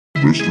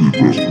Mystery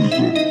Bros.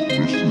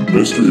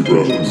 Mystery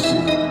Bros.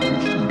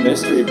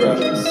 Mystery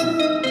Bros.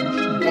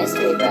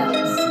 Mystery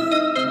Bros.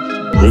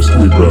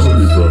 Mystery Bros.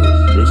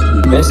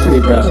 Mystery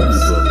Bros.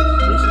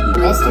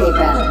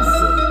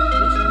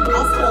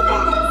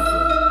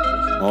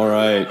 All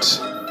right.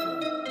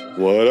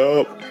 What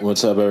up?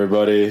 What's up,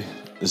 everybody?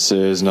 This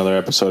is another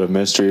episode of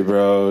Mystery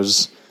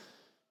Bros.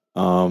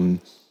 We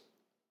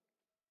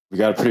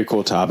got a pretty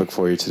cool topic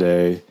for you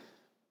today.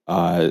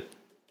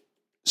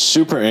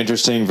 Super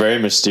interesting, very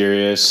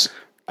mysterious.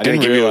 I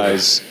didn't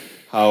realize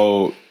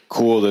how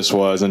cool this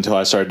was until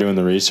I started doing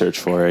the research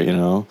for it, you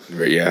know?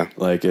 Yeah.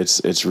 Like,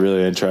 it's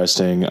really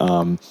interesting.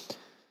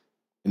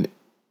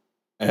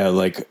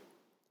 Like,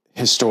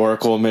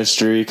 historical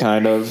mystery,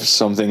 kind of.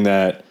 Something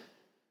that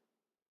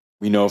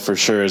we know for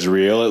sure is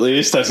real, at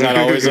least. That's not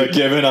always a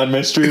given on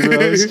Mystery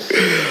Bros.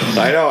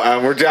 I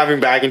know. We're diving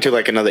back into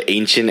like another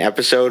ancient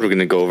episode. We're going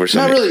to go over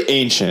some. Not really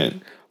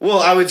ancient. Well,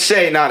 I would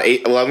say not.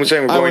 I'm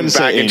saying we're going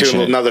back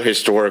into another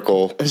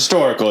historical.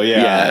 Historical,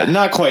 yeah.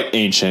 Not quite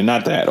ancient.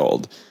 Not that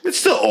old. It's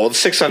still old.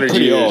 600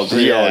 pretty years. Old.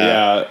 Pretty old.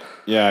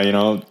 Yeah. You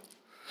know,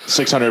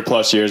 600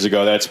 plus years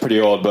ago. That's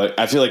pretty old. But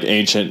I feel like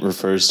ancient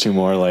refers to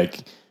more like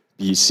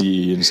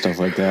BC and stuff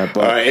like that.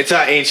 But all right, it's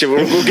not ancient.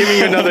 We're giving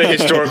you another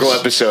historical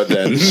episode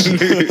then.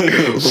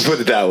 We'll put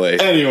it that way.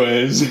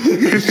 Anyways.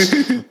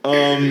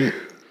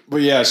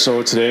 But yeah,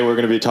 so today we're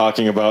going to be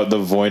talking about the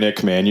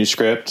Voynich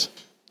Manuscript.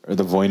 Or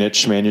the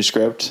Voynich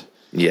Manuscript.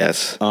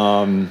 Yes.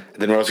 Then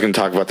we're also going to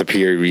talk about the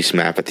Piri Reis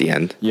Map at the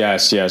end.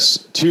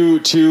 Yes.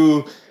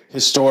 Two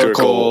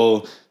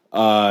historical,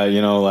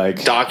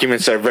 like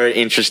documents that are very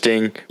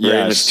interesting,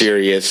 very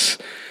mysterious.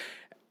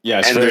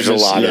 Yes, and there's a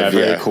lot of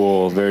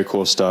very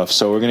cool stuff.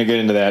 So we're going to get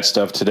into that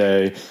stuff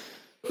today.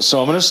 So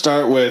I'm going to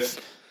start with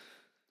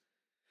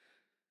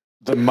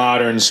the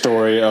modern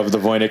story of the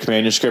Voynich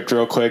Manuscript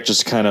real quick,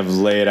 just to kind of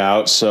lay it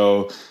out.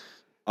 So,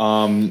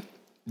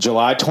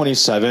 July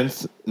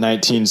 27th,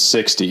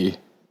 1960,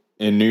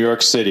 in New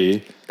York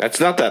City. That's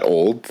not that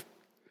old.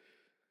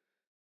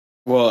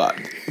 Well,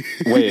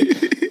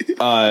 wait.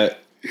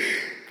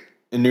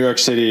 In New York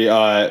City,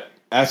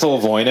 Ethel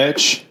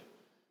Voynich,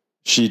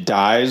 she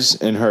dies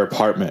in her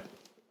apartment,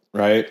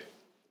 right?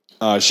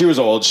 She was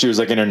old. She was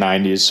like in her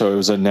 90s, so it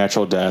was a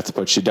natural death,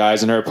 but she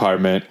dies in her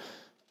apartment.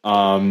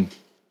 And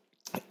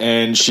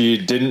she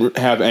didn't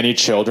have any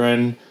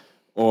children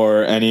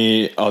or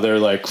any other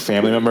like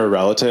family member or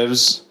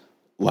relatives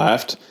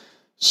left.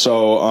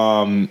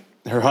 So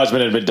her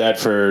husband had been dead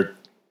for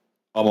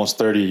almost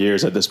 30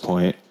 years at this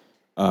point.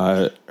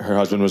 Her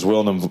husband was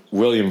William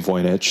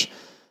Voynich.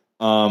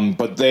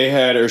 But they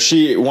had,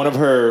 one of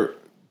her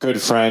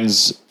good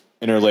friends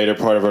in her later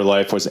part of her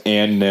life was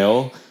Anne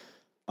Nill.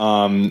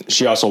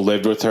 She also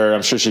lived with her.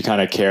 I'm sure she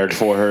kind of cared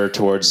for her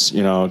towards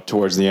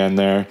the end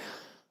there.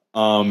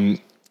 And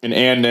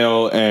Anne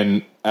Nill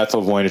and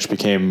Ethel Voynich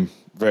became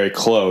very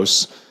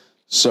close.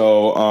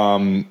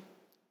 So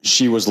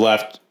she was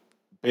left,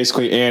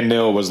 basically Anne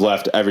Nill was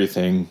left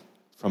everything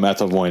from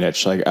Ethel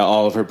Voynich. Like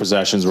all of her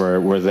possessions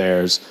were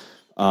theirs.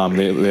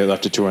 They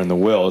left it to her in the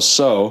will.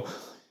 So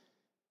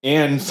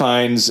Anne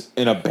finds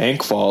in a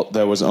bank vault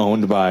that was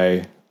owned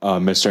by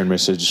Mr. and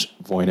Mrs.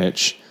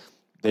 Voynich,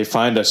 they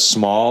find a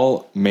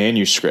small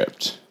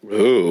manuscript.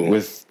 Ooh.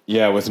 with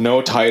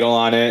no title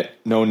on it,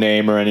 no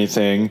name or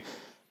anything.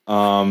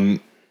 And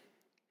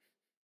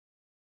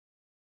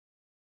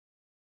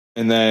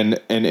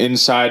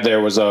inside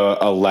there was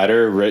a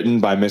letter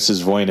written by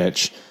Mrs.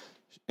 Voynich,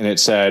 and it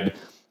said,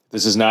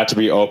 "This is not to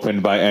be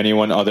opened by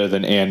anyone other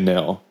than Anne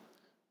Nill,"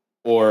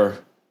 or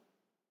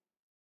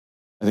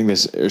I think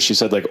she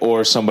said like,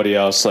 or somebody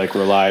else like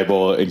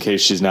reliable in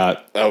case she's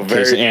not. In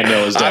case Anne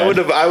Nill is dead. I would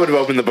have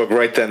opened the book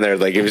right then there.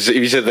 Like if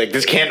you said like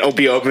this can't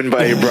be opened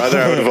by your brother,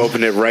 I would have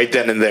opened it right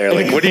then and there.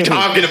 Like what are you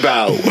talking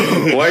about?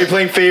 Why are you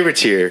playing favorites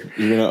here?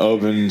 You're gonna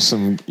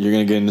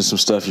get into some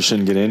stuff you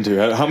shouldn't get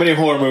into. How many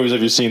horror movies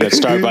have you seen that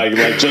start by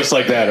like just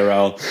like that,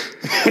 Arel?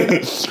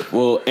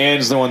 Well,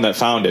 Anne's the one that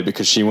found it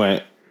because she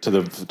went to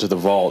the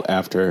vault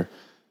after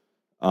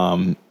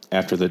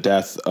the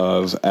death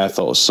of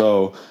Ethel.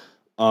 So.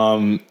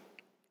 The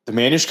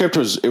manuscript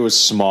was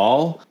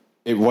small.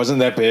 It wasn't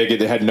that big.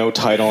 It had no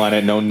title on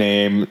it, no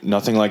name,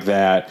 nothing like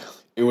that.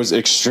 It was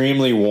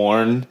extremely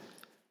worn.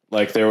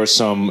 Like there was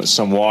some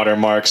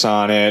watermarks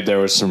on it. There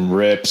was some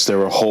rips. There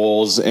were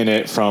holes in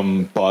it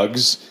from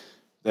bugs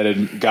that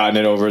had gotten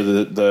it over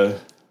the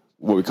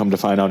what we come to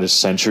find out is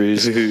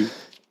centuries.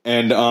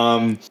 And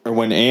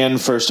when Anne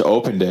first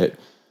opened it,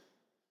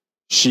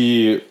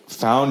 she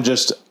found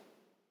just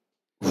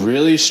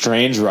really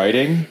strange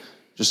writing.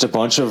 Just a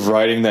bunch of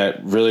writing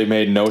that really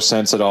made no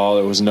sense at all.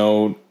 It was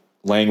no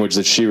language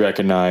that she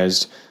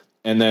recognized.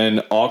 And then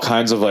all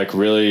kinds of like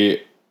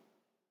really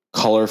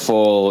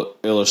colorful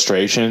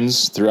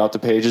illustrations throughout the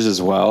pages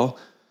as well.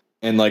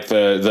 And like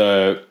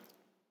the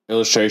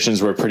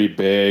illustrations were pretty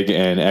big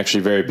and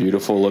actually very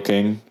beautiful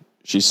looking,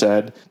 she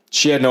said.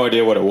 She had no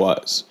idea what it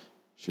was.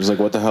 She was like,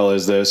 what the hell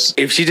is this?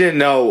 If she didn't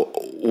know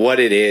what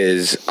it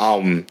is,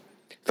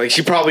 like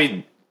she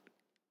probably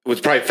was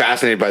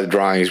fascinated by the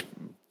drawings,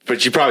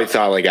 But you probably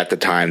thought like at the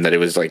time that it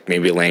was like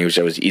maybe a language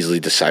that was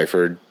easily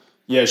deciphered.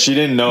 Yeah, she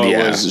didn't know it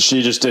was.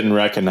 She just didn't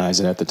recognize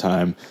it at the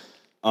time.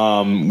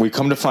 We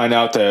come to find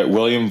out that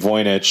William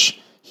Voynich,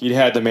 he'd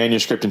had the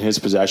manuscript in his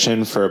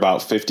possession for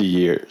about 50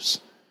 years.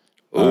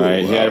 All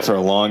right, he had it for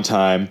a long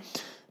time.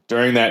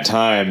 During that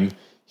time,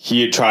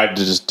 he had tried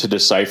to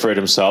decipher it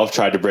himself,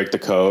 tried to break the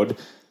code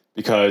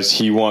because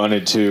he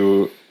wanted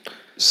to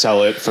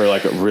sell it for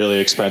like a really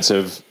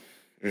expensive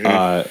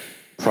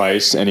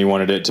price, and he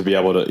wanted it to be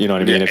able to, you know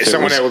what I mean? If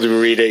someone able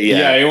to read it,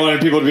 yeah, he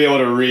wanted people to be able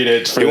to read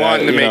it. For he that,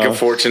 wanted to make a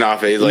fortune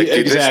off it. Like,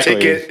 exactly,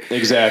 this ticket.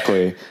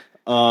 Exactly.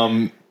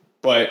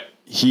 But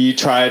he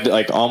tried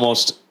like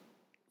almost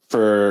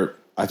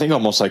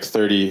like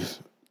 30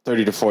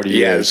 to 40 years.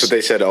 Yeah, that's what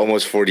they said,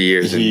 almost 40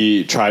 years.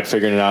 He tried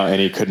figuring it out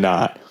and he could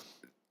not.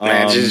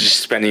 Man, just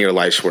spending your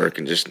life's work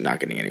and just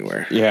not getting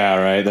anywhere. Yeah,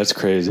 right. That's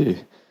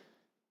crazy.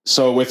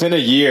 So within a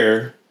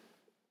year,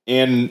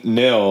 Anne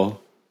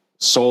Nill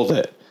sold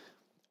it.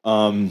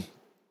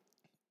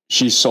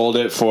 She sold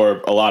it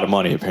for a lot of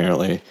money,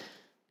 apparently.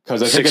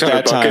 Because I think at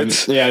that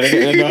buckets. time,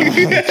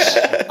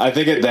 I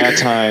think at that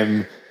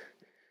time,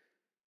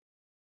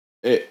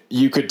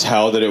 you could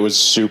tell that it was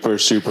super,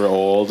 super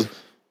old,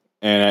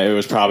 and it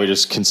was probably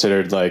just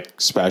considered like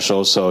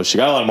special. So she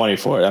got a lot of money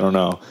for it. I don't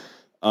know.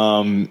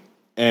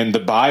 And the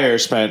buyer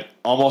spent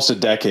almost a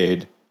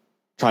decade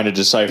trying to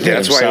decipher it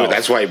himself.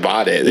 That's why he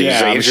bought it.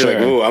 I'm sure.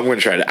 Like, ooh, I'm going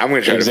to try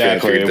to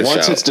figure this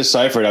Once out. it's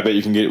deciphered, I bet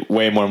you can get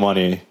way more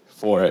money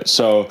for it.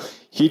 So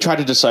he tried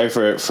to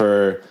decipher it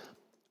for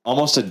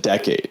almost a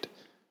decade.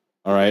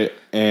 All right.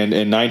 And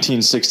in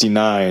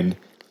 1969,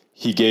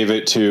 he gave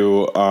it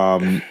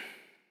to,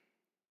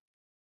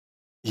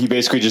 he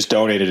basically just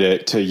donated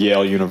it to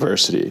Yale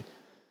University,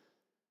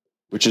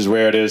 which is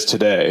where it is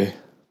today.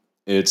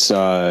 It's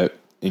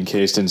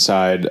encased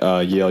inside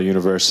Yale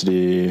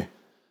University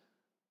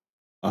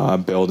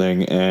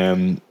building,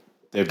 and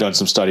they've done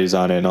some studies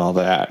on it and all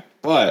that.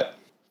 But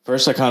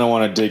first, I kind of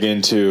want to dig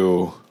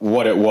into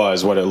what it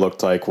was, what it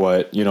looked like,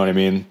 what, you know what I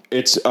mean?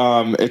 It's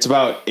about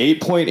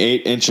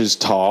 8.8 inches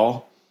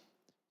tall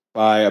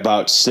by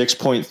about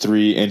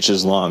 6.3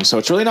 inches long. So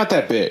it's really not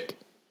that big.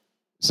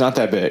 It's not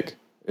that big.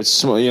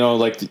 It's, you know,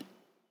 like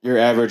your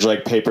average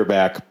like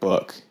paperback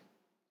book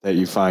that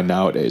you find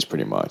nowadays,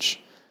 pretty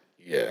much.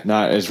 Yeah.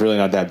 It's really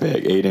not that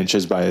big. 8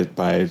 inches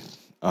by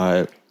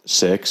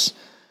 6.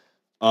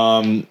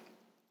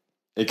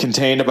 It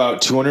contained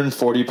about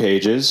 240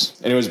 pages,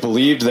 and it was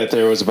believed that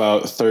there was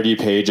about 30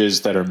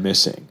 pages that are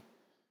missing.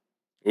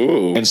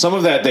 Ooh. And some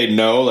of that they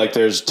know, like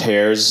there's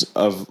tears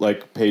of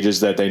like pages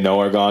that they know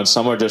are gone.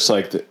 Some are just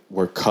like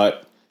were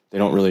cut. They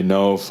don't really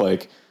know if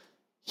like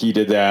he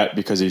did that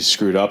because he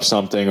screwed up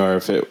something, or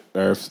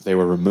if they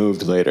were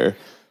removed later.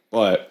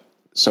 But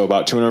so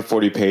about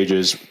 240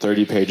 pages,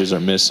 30 pages are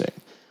missing.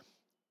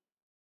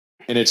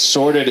 And it's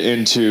sorted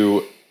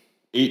into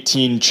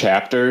 18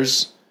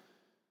 chapters.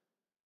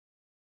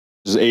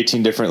 There's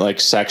 18 different like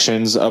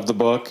sections of the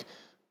book.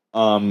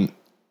 And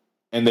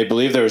they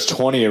believe there was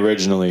 20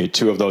 originally.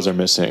 2 of those are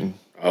missing.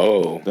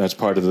 Oh. That's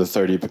part of the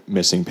 30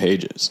 missing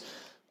pages.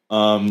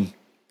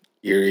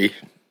 Eerie.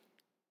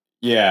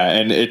 Yeah,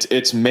 and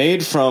it's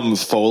made from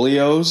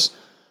folios,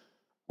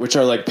 which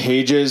are like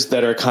pages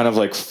that are kind of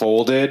like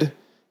folded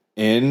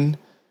in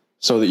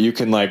so that you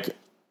can like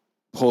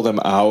pull them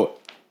out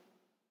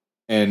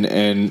and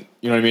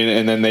you know what I mean?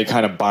 And then they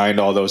kind of bind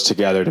all those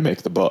together to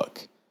make the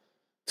book.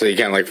 So you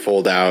can't like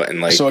fold out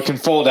and like... So it can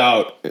fold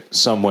out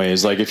some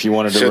ways, like if you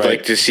wanted to so write...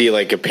 like to see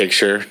like a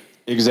picture.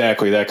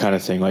 Exactly, that kind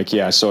of thing. Like,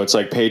 yeah, so it's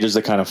like pages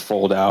that kind of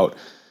fold out.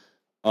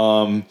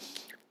 And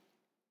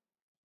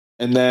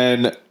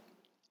then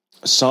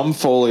some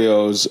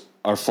folios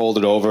are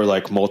folded over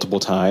like multiple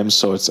times,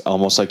 so it's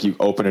almost like you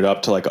open it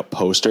up to like a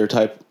poster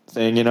type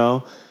thing, you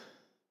know?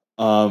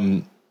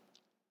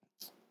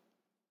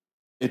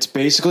 It's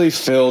basically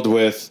filled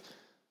with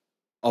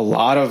a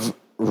lot of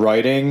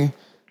writing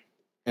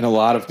and a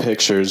lot of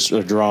pictures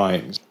or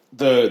drawings.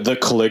 The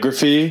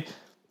calligraphy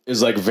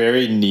is like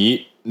very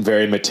neat,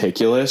 very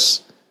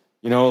meticulous.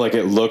 You know, like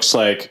it looks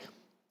like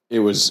it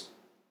was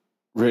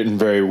written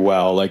very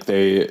well. Like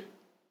they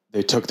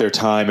took their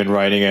time in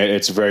writing it.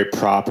 It's very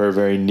proper,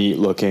 very neat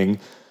looking.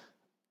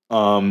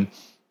 But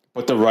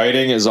the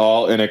writing is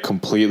all in a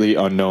completely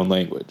unknown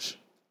language.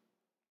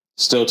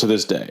 Still to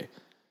this day.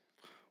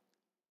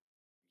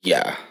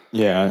 Yeah.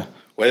 Yeah.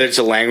 Whether it's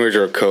a language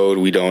or a code,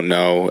 we don't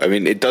know. I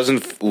mean, it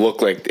doesn't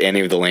look like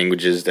any of the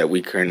languages that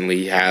we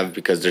currently have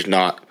because there's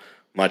not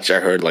much.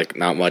 I heard like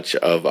not much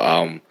of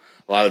a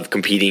lot of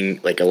competing,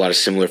 like a lot of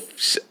similar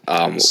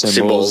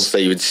symbols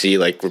that you would see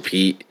like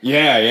repeat.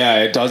 Yeah.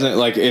 It doesn't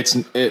like it.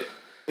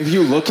 If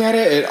you look at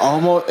it,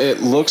 it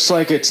looks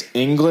like it's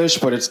English,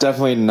 but it's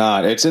definitely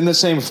not. It's in the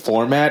same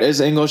format as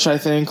English, I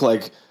think.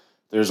 Like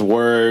there's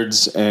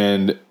words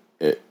and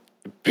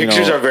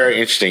pictures are very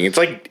interesting. It's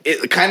like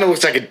it kind of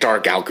looks like a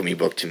dark alchemy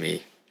book to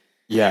me.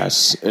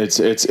 Yes,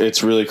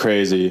 it's really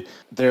crazy.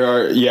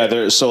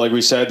 So like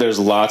we said, there's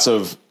lots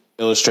of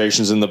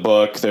illustrations in the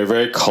book. They're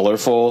very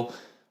colorful.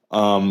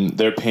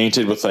 they're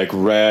painted with like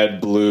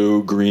red,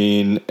 blue,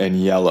 green,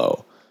 and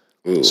yellow.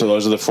 Ooh. So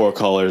those are the 4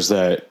 colors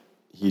that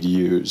he'd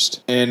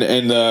used. And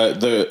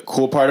the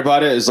cool part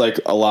about it is like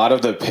a lot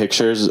of the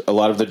pictures, a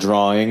lot of the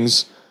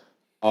drawings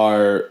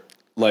are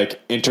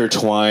like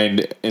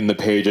intertwined in the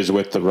pages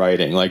with the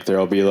writing. Like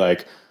there'll be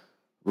like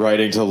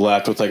writing to the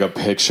left with like a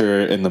picture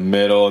in the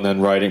middle, and then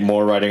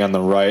more writing on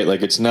the right.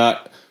 Like it's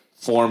not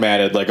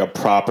formatted like a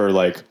proper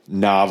like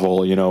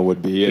novel,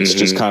 would be. It's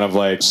just kind of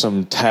like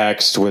some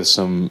text with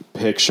some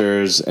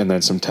pictures, and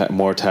then some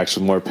more text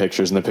with more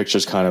pictures, and the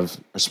pictures kind of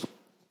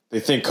they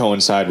think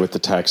coincide with the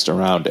text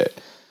around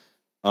it.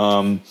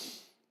 And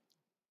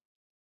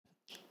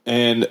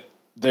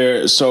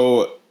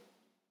so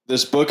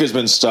this book has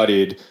been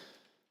studied,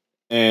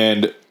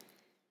 and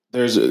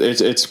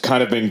it's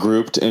kind of been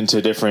grouped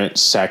into different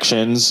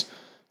sections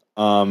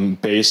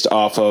based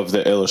off of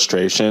the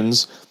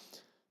illustrations.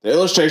 The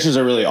illustrations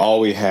are really all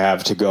we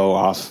have to go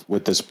off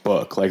with this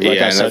book. Like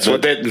I said,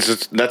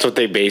 that's what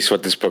they base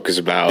what this book is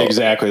about.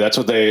 Exactly. That's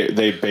what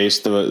they base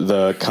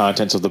the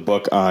contents of the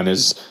book on,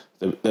 is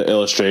the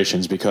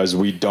illustrations, because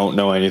we don't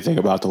know anything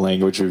about the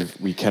language.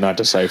 We cannot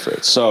decipher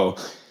it. So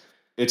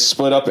it's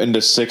split up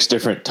into 6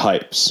 different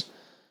types.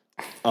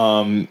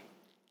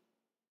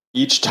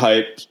 Each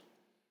type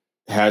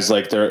has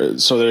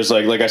there's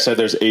like I said,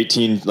 there's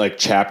 18 like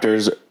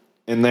chapters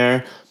in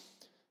there.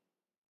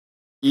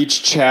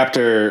 Each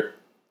chapter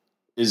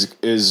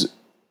is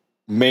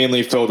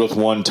mainly filled with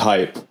one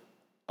type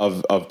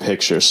of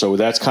picture. So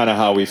that's kind of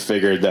how we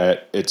figured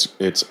that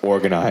it's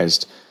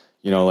organized.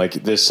 Like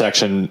this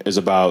section is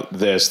about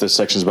this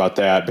section is about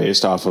that,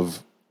 based off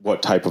of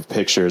what type of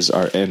pictures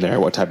are in there,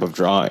 what type of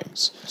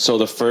drawings. So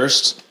the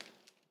first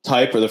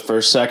type, or the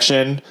first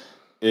section,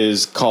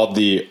 is called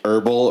the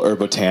herbal or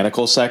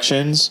botanical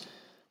sections.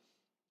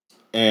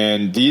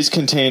 And these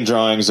contain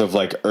drawings of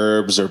like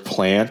herbs or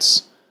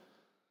plants.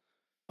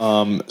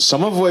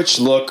 Some of which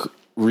look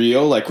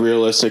real, like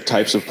realistic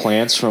types of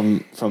plants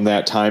from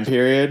that time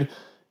period.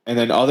 And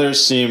then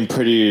others seem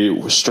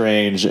pretty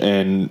strange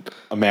and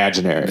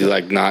imaginary.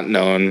 Like not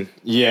known.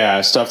 Yeah,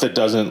 stuff that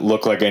doesn't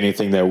look like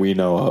anything that we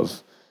know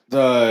of.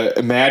 The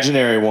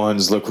imaginary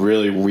ones look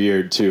really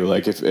weird too.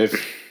 Like if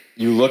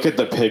you look at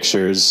the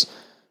pictures,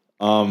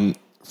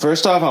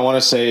 first off, I want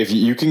to say, if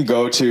you can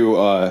go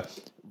to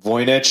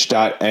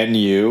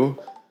voynich.nu,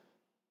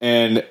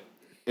 and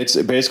it's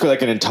basically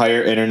like an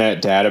entire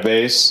internet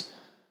database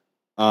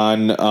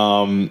on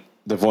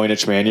the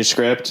Voynich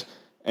Manuscript,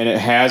 and it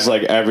has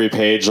like every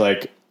page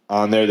like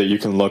on there that you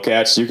can look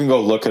at. So you can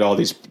go look at all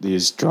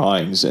these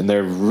drawings, and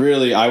they're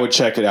really, I would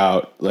check it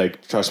out.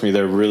 Like, trust me,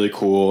 they're really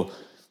cool,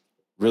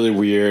 really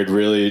weird,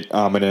 really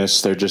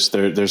ominous.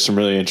 There's some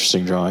really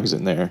interesting drawings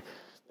in there,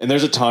 and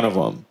there's a ton of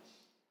them.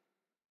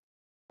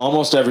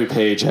 Almost every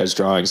page has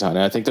drawings on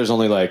it. I think there's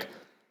only like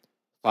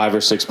 5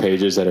 or 6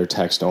 pages that are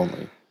text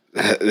only.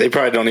 They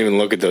probably don't even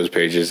look at those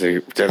pages. They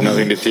have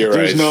nothing to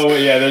theorize.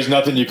 There's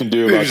nothing you can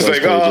do about those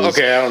pages. Oh,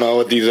 okay, I don't know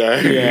what these are.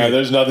 Yeah,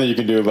 there's nothing you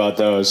can do about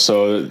those.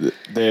 So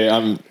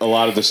a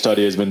lot of the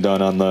study has been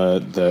done on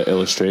the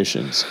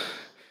illustrations.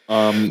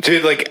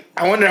 Dude, like,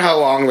 I wonder how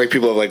long like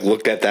people have like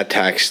looked at that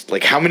text.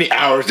 Like, how many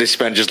hours they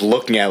spent just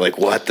looking at like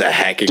what the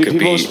heck it could be.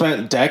 People have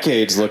spent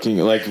decades looking.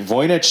 Like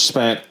Voynich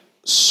spent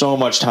so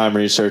much time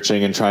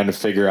researching and trying to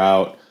figure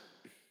out.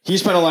 He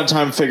spent a lot of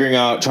time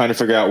trying to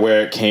figure out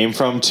where it came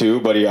from too,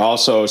 but he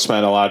also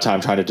spent a lot of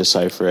time trying to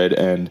decipher it.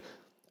 And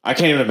I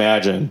can't even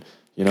imagine,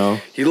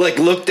 He like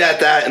looked at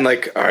that and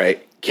like, all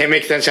right, can't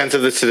make sense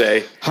of this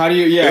today. How do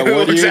you,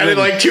 looks at it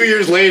like 2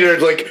 years later,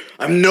 like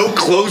I'm no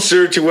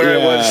closer to where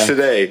I was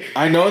today.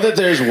 I know that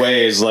there's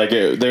ways,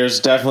 there's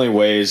definitely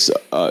ways,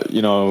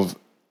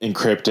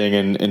 encrypting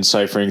and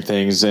enciphering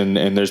things. And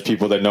there's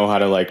people that know how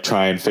to like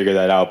try and figure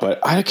that out,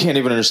 but I can't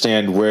even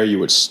understand where you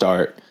would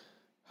start.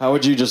 How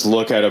would you just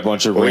look at a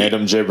bunch of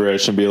random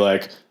gibberish and be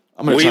like,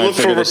 I'm going to try and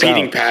figure this out? You look for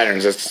repeating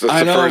patterns. That's the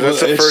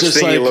first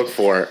thing you look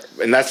for.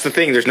 And that's the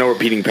thing. There's no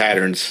repeating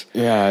patterns.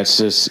 Yeah,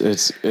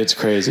 it's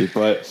crazy.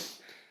 But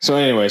so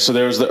anyway, so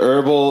there was the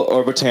herbal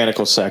or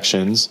botanical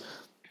sections.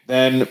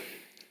 Then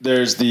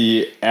there's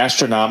the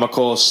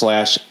astronomical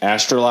 /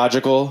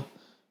 astrological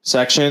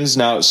sections.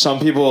 Now, some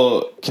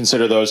people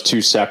consider those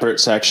 2 separate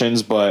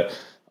sections, but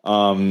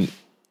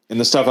in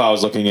the stuff I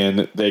was looking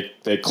in,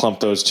 they clumped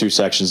those 2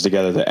 sections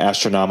together, the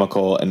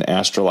astronomical and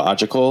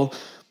astrological.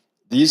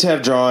 These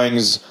have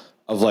drawings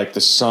of like the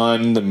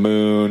sun, the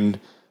moon,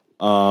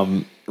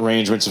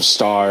 arrangements of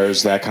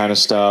stars, that kind of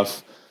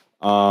stuff.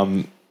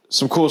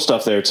 Some cool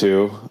stuff there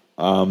too.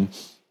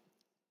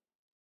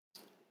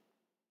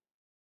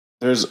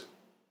 There's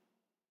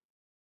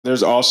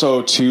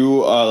also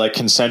 2 like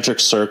concentric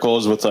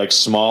circles with like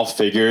small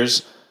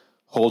figures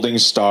holding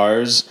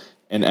stars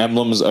and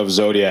emblems of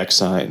zodiac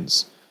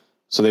signs.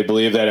 So they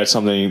believe that it's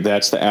something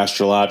that's the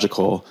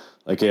astrological,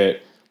 like the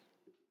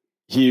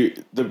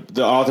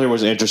author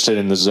was interested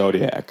in the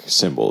zodiac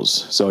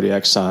symbols,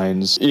 zodiac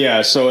signs.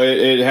 Yeah. So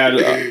it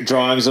had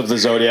drawings of the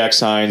zodiac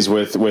signs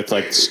with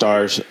like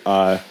stars,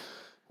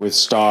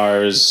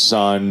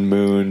 sun,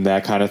 moon,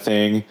 that kind of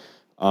thing.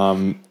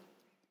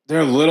 they're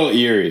a little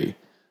eerie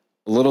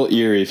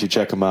if you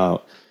check them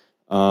out.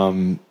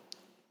 And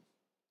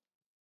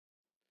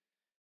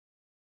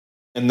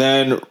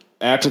then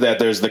after that,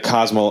 there's the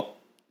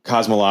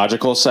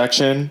cosmological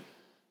section.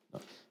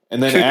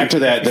 And then after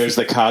that, there's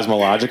the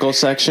cosmological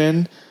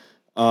section.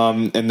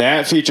 And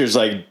that features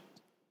like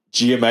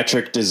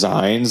geometric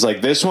designs. Like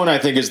this one, I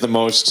think, is the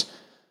most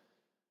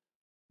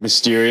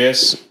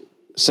mysterious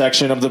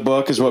section of the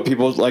book, is what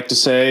people like to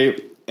say.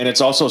 And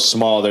it's also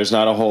small. There's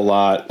not a whole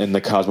lot in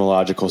the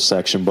cosmological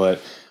section,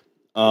 but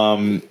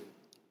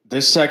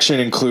this section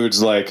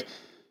includes like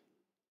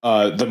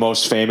the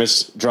most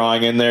famous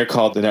drawing in there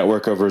called the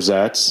Network of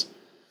Rosettes,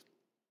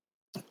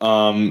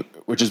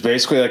 which is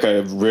basically like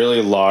a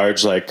really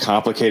large, like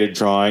complicated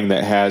drawing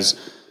that has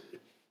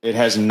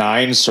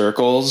 9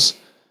 circles,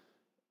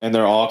 and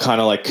they're all kind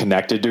of like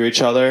connected to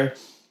each other.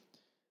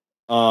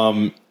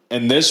 And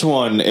this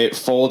one, it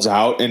folds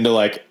out into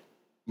like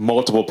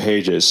multiple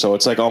pages. So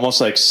it's like almost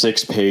like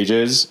 6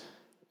 pages.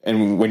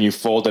 And when you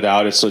fold it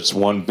out, it's just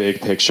one big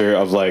picture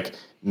of like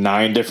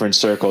 9 different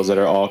circles that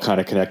are all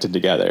kind of connected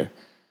together.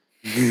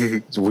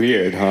 It's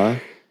weird, huh?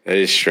 That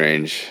is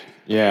strange.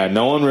 Yeah,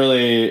 no one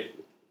really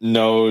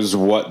knows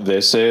what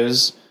this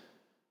is.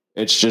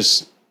 It's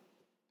just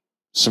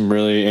some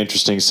really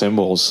interesting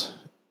symbols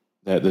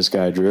that this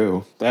guy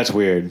drew. That's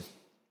weird.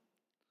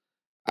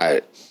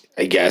 I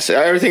guess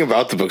everything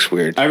about the book's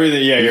weird.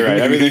 Everything, yeah, you're right.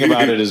 Everything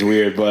about it is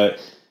weird, but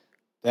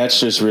that's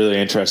just really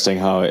interesting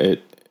how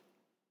it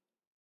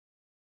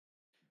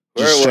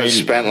Where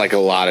spent like a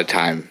lot of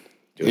time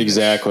doing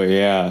exactly, this.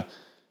 Yeah.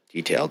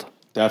 Detailed.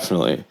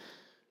 Definitely.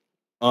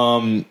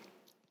 Then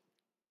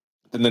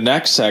the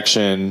next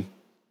section,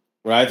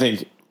 what I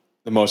think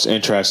the most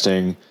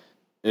interesting,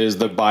 is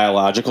the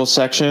biological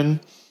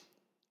section.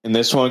 And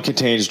this one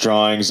contains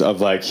drawings of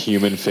like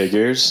human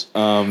figures.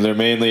 They're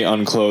mainly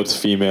unclothed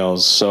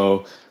females.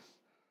 So,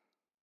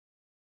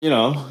 you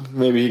know,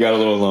 maybe he got a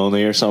little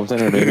lonely or something,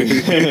 or maybe,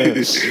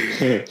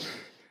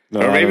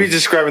 no, or maybe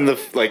describing the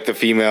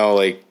female,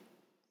 like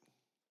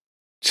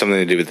something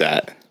to do with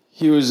that.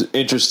 He was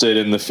interested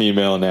in the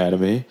female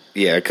anatomy.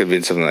 Yeah, it could have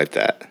been something like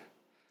that.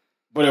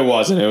 But it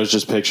wasn't. It was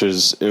just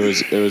pictures. It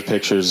was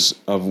pictures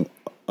of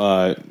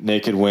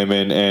naked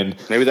women, and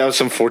maybe that was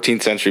some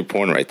 14th century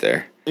porn right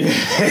there.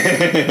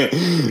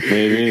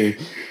 Maybe.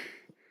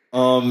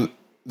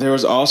 There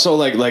was also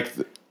like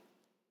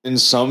in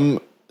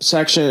some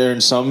section or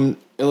in some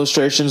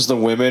illustrations, the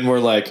women were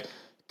like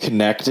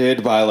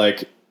connected by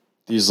like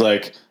these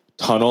like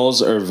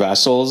tunnels or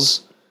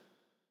vessels.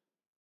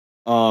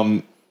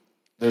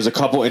 There's a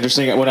couple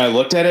interesting. When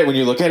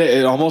you look at it,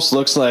 it almost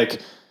looks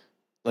like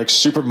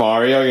Super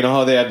Mario. You know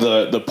how they had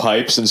the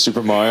pipes in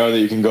Super Mario that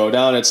you can go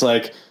down? It's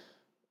like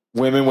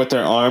women with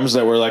their arms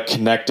that were like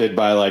connected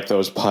by like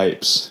those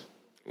pipes.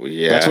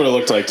 Yeah, that's what it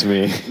looked like to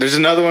me. There's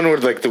another one where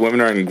like the women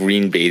are in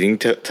green bathing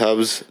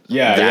tubs.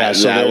 Yeah,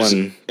 So that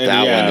one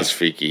is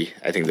freaky.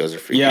 I think those are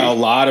freaky. Yeah, a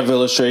lot of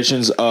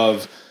illustrations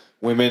of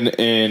women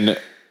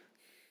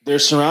they're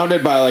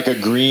surrounded by like a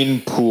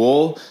green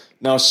pool.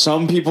 Now,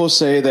 some people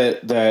say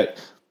that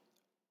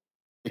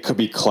it could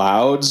be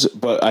clouds,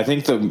 but I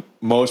think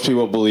most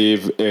people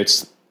believe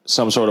it's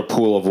some sort of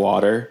pool of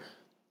water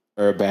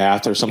or a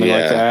bath or something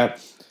like that.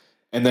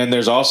 And then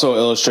there's also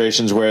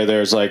illustrations where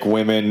there's like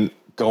women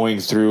going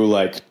through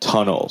like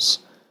tunnels.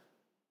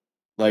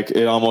 Like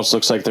it almost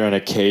looks like they're in a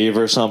cave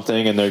or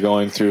something and they're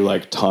going through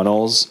like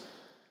tunnels.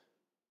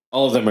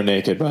 All of them are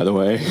naked, by the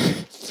way.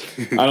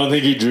 I don't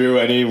think he drew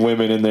any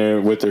women in there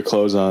with their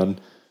clothes on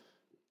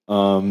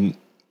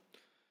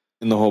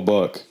in the whole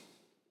book.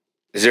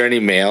 Is there any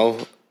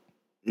male?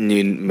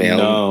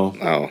 No.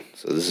 Oh,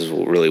 so this is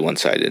really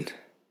one-sided.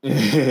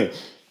 I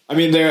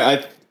mean,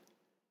 I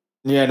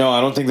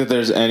don't think that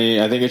there's any.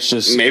 I think it's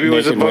just maybe it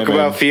was a book women.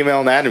 about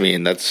female anatomy,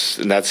 and that's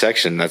in that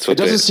section. That's what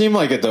it doesn't seem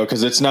like it though,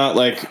 because it's not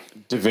like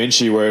Da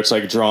Vinci where it's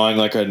like drawing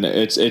like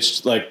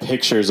it's like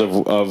pictures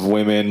of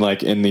women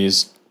like in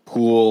these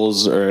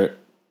pools or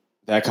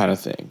that kind of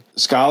thing.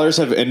 Scholars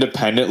have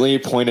independently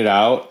pointed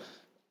out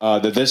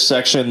that this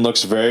section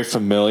looks very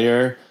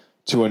familiar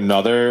to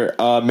another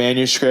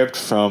manuscript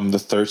from the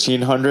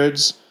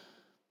 1300s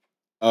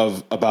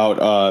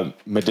about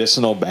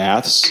medicinal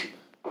baths.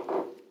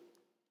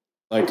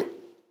 Like,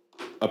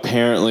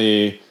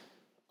 apparently,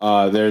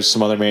 there's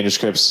some other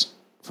manuscripts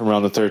from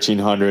around the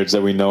 1300s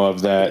that we know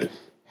of that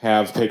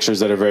have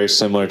pictures that are very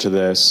similar to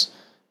this.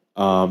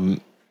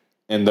 And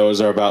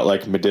those are about,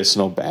 like,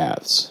 medicinal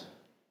baths.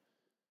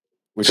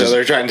 So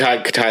they're trying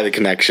to tie the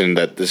connection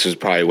that this is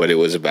probably what it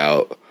was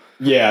about.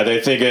 Yeah, they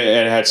think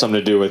it had something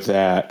to do with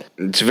that.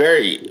 It's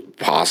very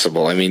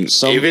possible. I mean,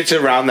 if it's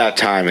around that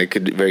time, it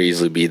could very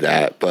easily be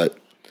that. But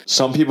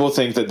some people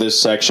think that this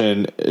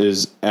section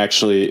is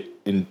actually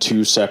in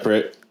two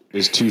separate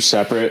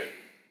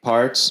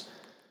parts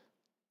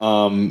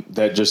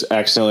that just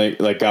accidentally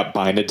like got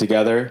binded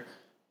together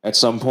at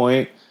some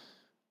point.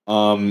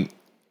 And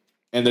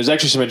there's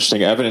actually some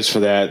interesting evidence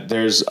for that.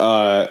 There's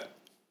an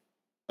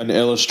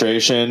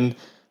illustration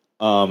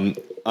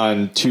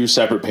on two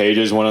separate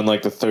pages, one on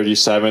like the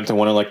 37th and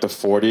one on like the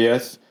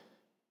 40th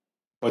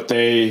but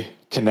they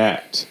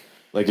connect.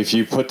 Like if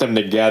you put them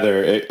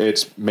together,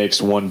 it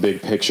makes one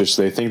big picture.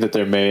 So they think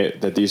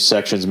that these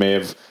sections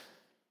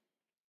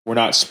were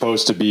not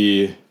supposed to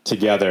be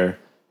together,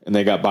 and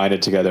they got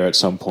binded together at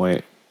some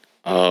point.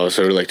 Oh,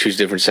 so like two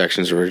different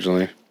sections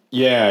originally.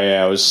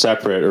 Yeah, it was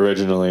separate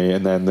originally,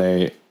 and then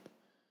it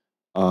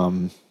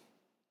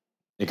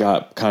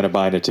got kind of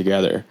binded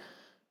together,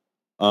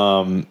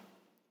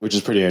 which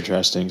is pretty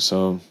interesting.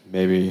 So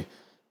maybe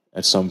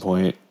at some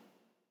point,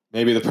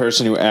 maybe the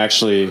person who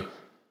actually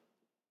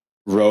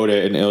wrote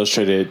it and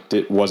illustrated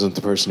it wasn't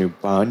the person who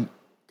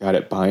got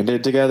it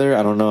binded together.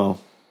 I don't know.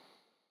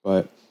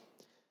 But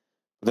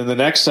then the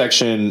next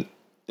section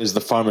is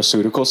the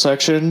pharmaceutical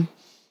section.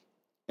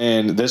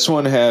 And this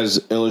one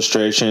has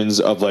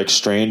illustrations of like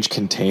strange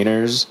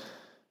containers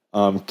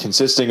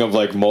consisting of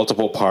like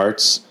multiple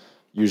parts,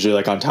 usually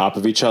like on top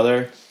of each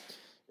other.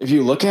 If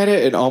you look at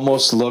it, it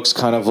almost looks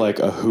kind of like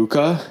a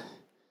hookah.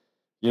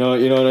 You know,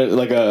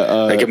 like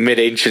a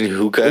mid-ancient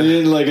hookah,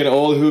 like an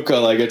old hookah.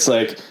 Like it's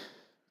like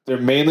they're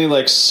mainly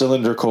like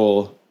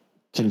cylindrical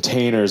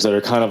containers that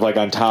are kind of like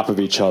on top of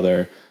each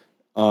other.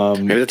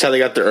 Maybe that's how they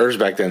got their herbs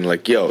back then.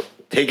 Like, yo,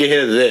 take a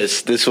hit of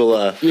this. This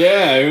will.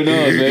 Yeah, who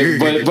knows?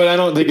 Man? But I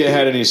don't think it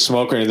had any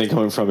smoke or anything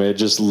coming from it. It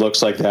just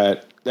looks like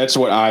that. That's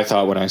what I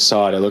thought when I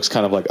saw it. It looks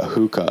kind of like a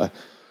hookah.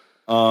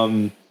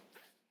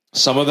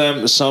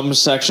 Some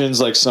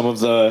sections, like some of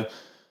the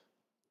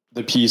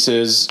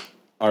pieces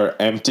are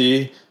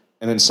empty,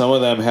 and then some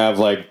of them have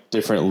like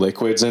different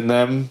liquids in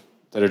them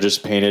that are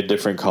just painted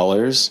different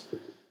colors.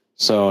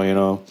 So,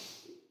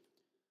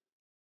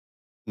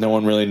 no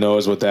one really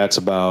knows what that's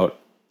about.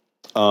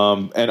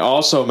 And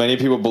also many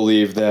people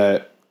believe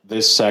that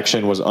this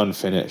section was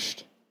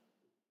unfinished.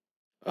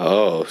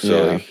 Oh,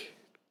 so yeah.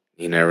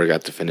 He never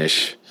got to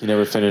finish. He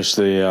never finished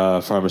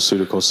the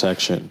pharmaceutical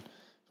section,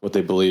 what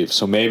they believe.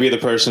 So maybe the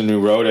person who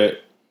wrote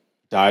it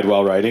died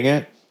while writing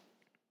it.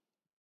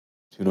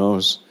 Who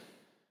knows?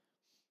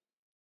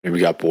 Maybe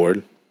got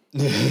bored.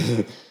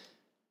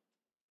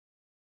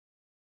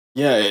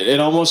 Yeah, it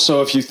almost,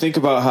 so if you think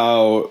about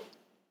how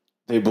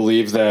they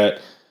believe that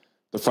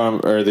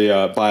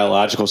the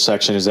biological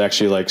section is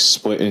actually like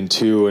split in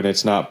two and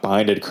it's not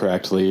binded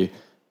correctly,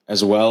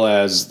 as well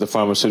as the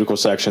pharmaceutical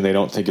section they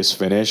don't think is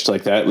finished,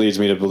 like that leads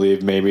me to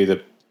believe maybe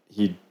the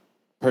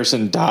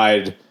person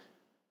died,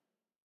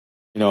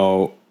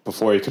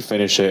 before he could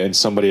finish it, and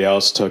somebody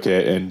else took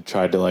it and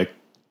tried to like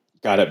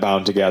got it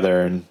bound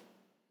together and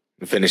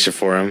finish it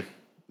for him.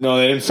 No,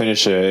 they didn't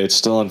finish it. It's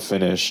still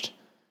unfinished.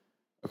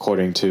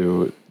 According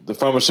to the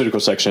pharmaceutical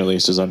section, at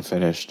least, is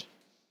unfinished.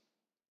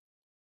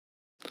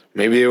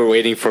 Maybe they were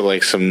waiting for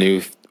like some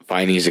new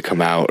findings to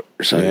come out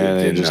or something. Yeah,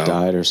 they just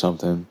died or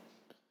something.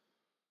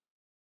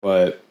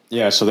 But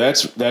yeah, so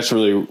that's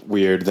really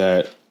weird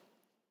that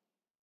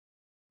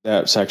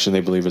section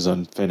they believe is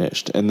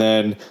unfinished. And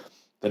then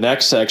the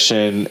next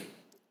section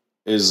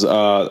is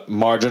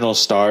marginal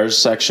stars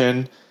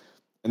section.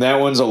 And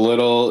that one's a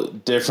little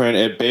different.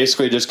 It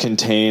basically just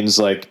contains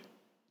like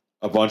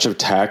a bunch of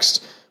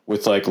text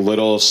with like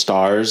little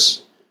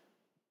stars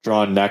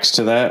drawn next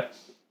to that.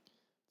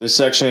 This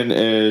section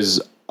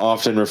is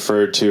often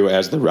referred to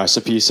as the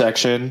recipe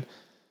section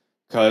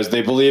because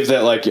they believe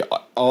that like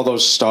all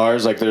those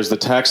stars, like there's the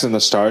text and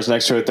the stars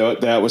next to it.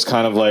 That was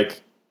kind of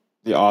like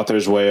the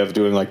author's way of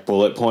doing like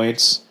bullet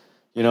points,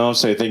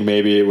 So I think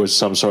maybe it was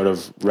some sort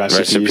of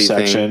recipe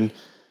section. Thing.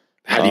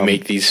 How do you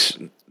make these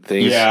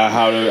things? Yeah,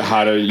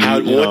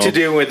 what to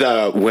do with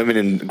women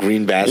in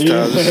green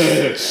bathtubs?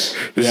 This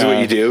is what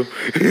you do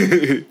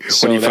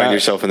when you find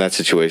yourself in that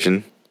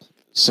situation.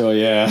 So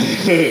yeah,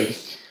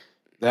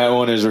 that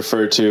one is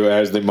referred to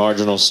as the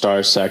marginal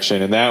stars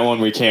section, and that one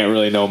we can't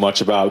really know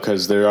much about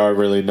because there are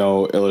really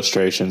no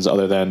illustrations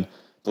other than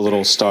the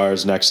little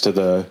stars next to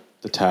the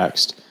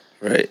text.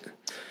 Right.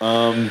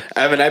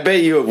 Evan, I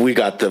bet you if we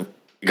got the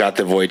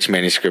Voynich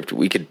manuscript,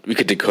 we could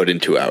decode in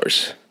 2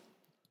 hours.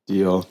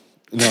 Deal.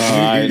 No,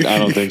 I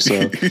don't think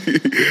so.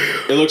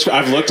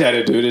 I've looked at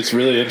it, dude. It's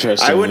really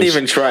interesting. I wouldn't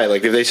even try.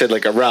 Like if they said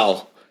like,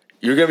 Aral,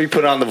 you're going to be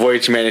put on the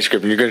Voynich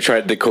manuscript and you're going to try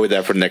to decode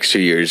that for the next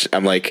 2 years.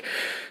 I'm like,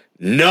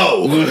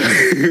 no.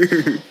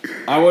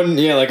 I wouldn't.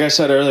 Yeah. Like I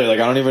said earlier, like,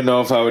 I don't even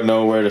know if I would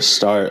know where to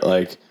start.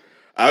 Like,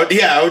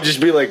 I would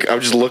just be like, I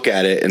would just look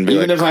at it and be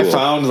even like, if I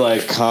found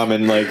like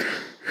common, like,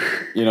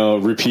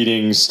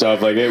 repeating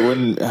stuff, like it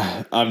wouldn't,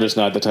 I'm just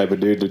not the type of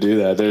dude to do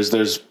that.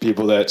 There's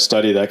people that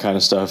study that kind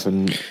of stuff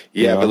and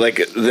but like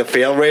the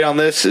fail rate on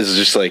this is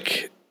just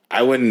like,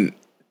 I wouldn't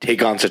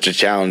take on such a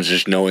challenge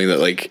just knowing that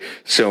like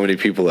so many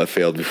people have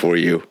failed before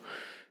you.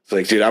 It's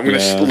like, dude, I'm going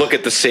to look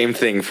at the same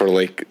thing for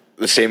like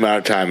the same amount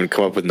of time and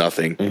come up with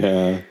nothing.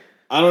 Yeah.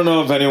 I don't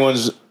know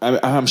if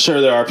I'm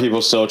sure there are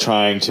people still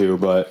trying to,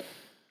 but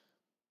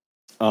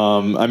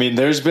I mean,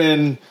 there's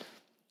been,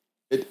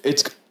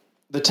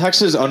 the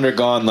text has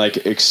undergone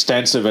like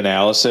extensive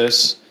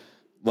analysis.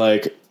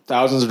 Like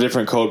thousands of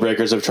different code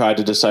breakers have tried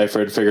to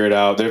decipher and figure it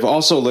out. They've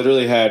also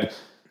literally had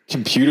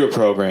computer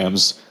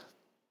programs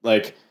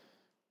like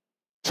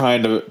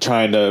trying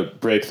to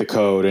break the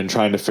code and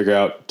trying to figure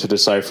out to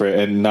decipher it,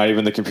 and not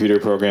even the computer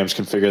programs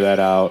can figure that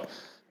out.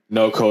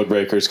 No code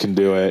breakers can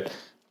do it.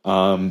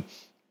 Everyone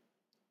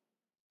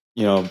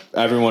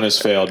has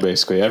failed,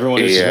 basically.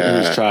 Everyone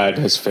who's tried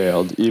has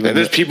failed. And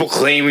there's people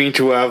claiming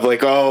to have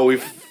we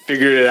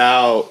figured it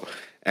out,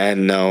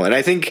 and no. And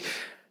I think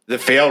the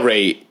fail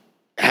rate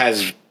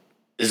is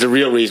the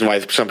real reason why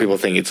some people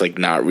think it's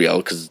not real,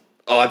 because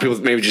a lot of people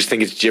maybe just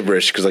think it's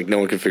gibberish because no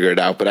one can figure it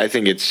out. But I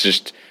think it's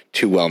just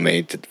too well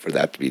made for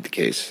that to be the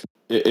case.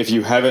 If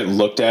you haven't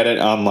looked at it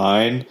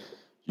online,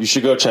 you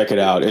should go check it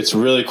out. It's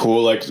really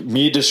cool.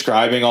 Me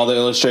describing all the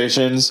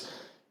illustrations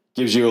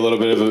gives you a little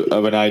bit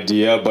of an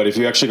idea, but if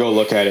you actually go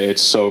look at it,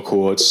 it's so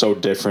cool. It's so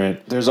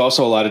different. There's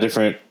also a lot of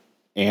different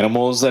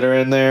animals that are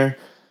in there.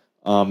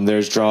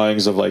 There's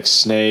drawings of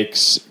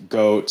snakes,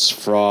 goats,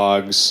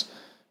 frogs,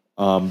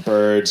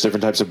 birds,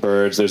 different types of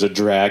birds. There's a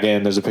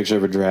dragon. There's a picture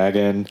of a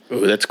dragon.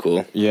 Oh, that's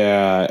cool.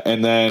 Yeah,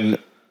 and then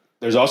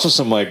there's also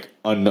some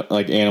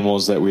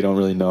animals that we don't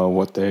really know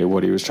what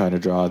he was trying to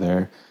draw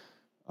there.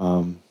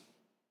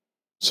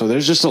 So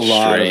there's just a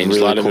lot of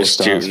really cool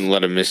stuff. A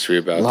lot of mystery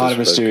about it. A lot of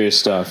mysterious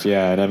stuff,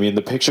 yeah. And I mean,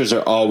 the pictures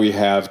are all we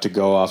have to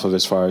go off of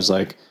as far as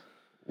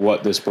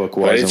what this book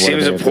was. But it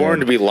seems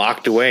important to be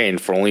locked away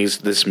and for only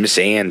this Miss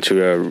Anne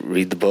to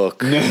read the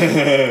book.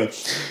 Yeah,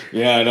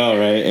 I know,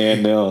 right?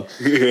 Anne Nill.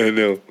 Yeah, I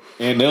know.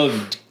 Anne Nill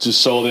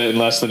just sold it in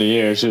less than a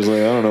year. She was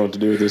like, I don't know what to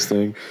do with this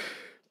thing.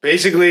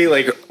 Basically,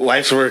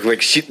 life's work.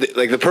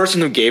 The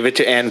person who gave it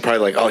to Anne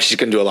probably she's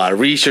gonna do a lot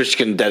of research. She's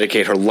gonna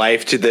dedicate her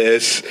life to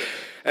this.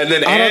 And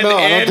then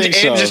Anne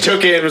just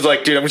took it and was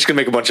like, dude, I'm just gonna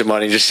make a bunch of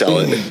money and just sell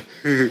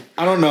it.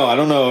 I don't know. I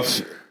don't know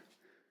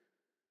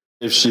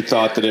if she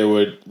thought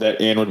that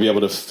Anne would be able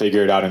to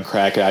figure it out and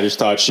crack it. I just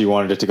thought she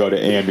wanted it to go to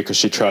Anne because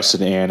she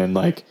trusted Anne and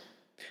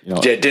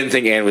didn't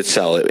think Anne would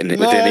sell it within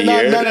a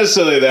year. Not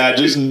necessarily that.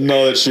 Just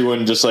know that she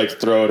wouldn't just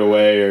throw it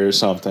away or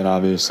something.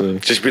 Obviously,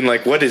 just being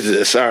like, "What is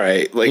this? All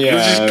right,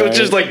 let's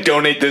just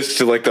donate this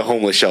to the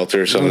homeless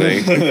shelter or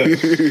something."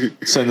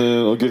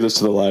 We'll give this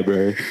to the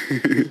library.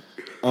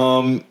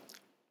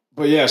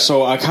 But yeah,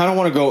 so I kind of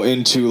want to go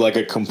into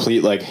a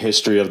complete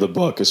history of the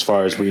book as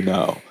far as we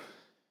know.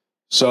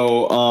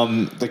 So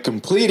the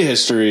complete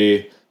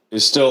history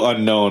is still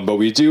unknown, but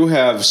we do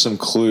have some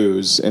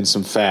clues and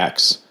some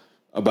facts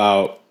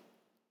about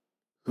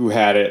who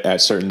had it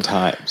at certain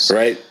times,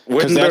 right?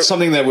 Because that's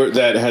something that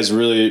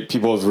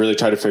people have really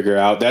tried to figure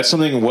out. That's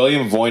something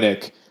William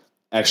Voynich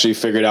actually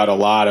figured out a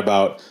lot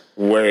about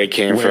where it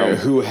came from,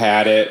 who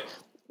had it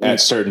at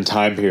certain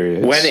time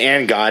periods. When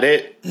Anne got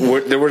it,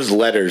 there was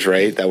letters,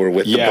 right, that were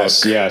with the book.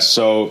 Yes.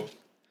 So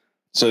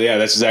yeah,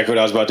 that's exactly what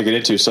I was about to get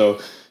into. So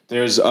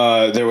there was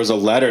a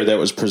letter that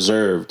was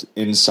preserved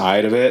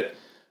inside of it.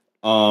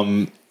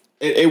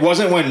 It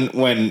wasn't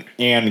when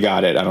Anne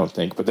got it, I don't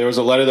think, but there was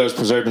a letter that was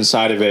preserved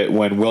inside of it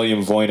when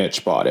William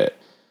Voynich bought it.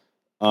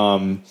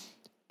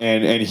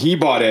 And he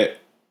bought it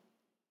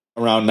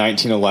around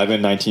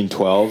 1911,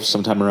 1912,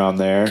 sometime around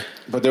there.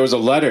 But there was a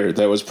letter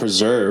that was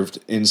preserved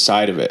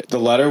inside of it. The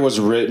letter was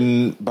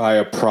written by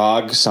a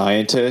Prague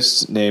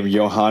scientist named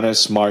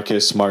Johannes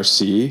Marcus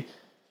Marci,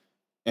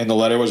 and the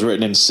letter was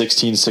written in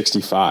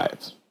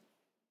 1665.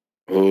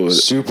 Ooh.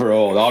 Super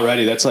old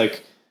already. That's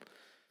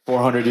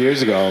 400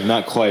 years ago.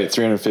 Not quite,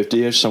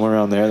 350-ish, somewhere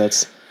around there.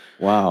 That's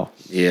wow.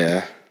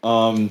 Yeah.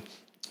 And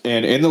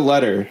in the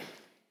letter,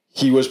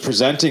 he was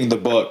presenting the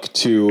book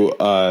to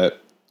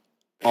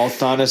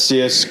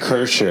Athanasius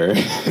Kircher.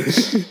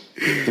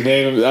 The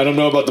name, I don't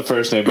know about the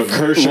first name, but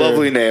Kircher.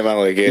 Lovely name, I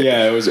like it.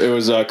 Yeah, it was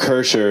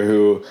Kircher,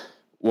 who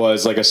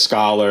was a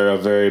scholar, a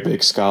very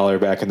big scholar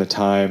back in the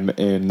time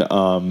in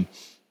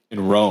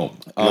Rome.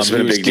 He was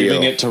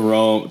giving it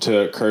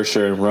to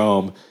Kircher in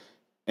Rome,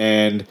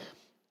 and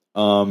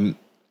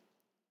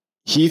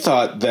he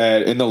thought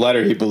that in the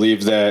letter he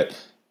believed that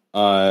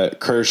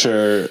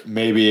Kircher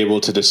may be able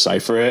to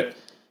decipher it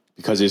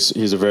because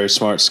he's a very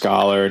smart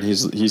scholar, and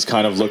he's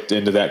kind of looked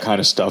into that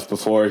kind of stuff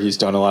before. He's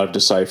done a lot of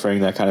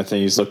deciphering, that kind of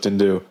thing. He's looked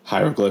into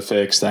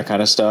hieroglyphics, that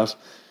kind of stuff.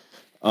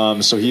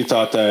 So he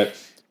thought that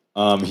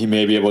he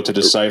may be able to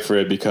decipher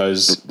it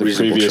because the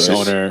previous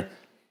owner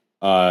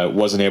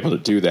wasn't able to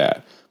do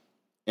that.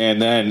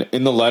 And then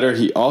in the letter,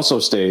 he also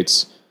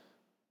states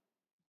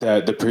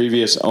that the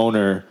previous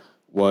owner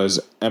was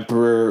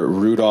Emperor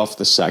Rudolph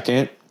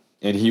II,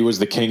 and he was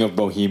the King of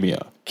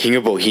Bohemia. King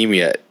of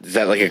Bohemia, is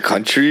that a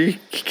country?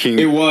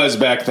 It was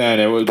back then.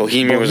 It was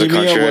Bohemia was a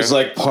country.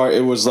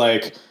 It was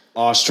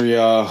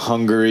Austria,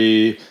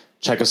 Hungary,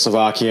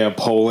 Czechoslovakia,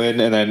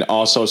 Poland, and then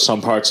also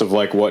some parts of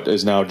what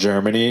is now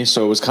Germany.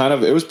 So it was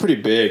it was pretty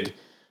big,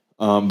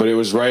 but it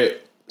was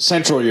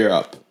Central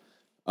Europe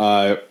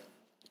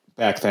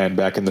back then,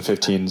 back in the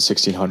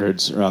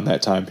 1600s, around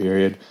that time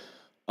period.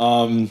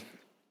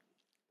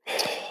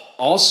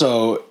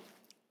 Also,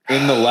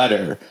 in the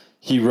letter,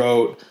 he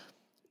wrote,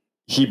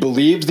 he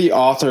believed the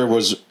author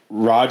was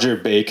Roger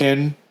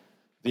Bacon,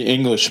 the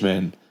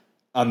Englishman.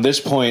 On this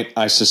point,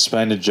 I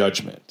suspended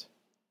judgment.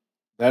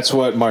 That's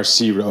what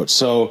Marci wrote.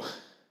 So,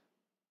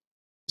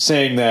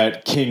 saying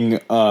that King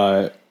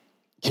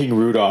King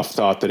Rudolph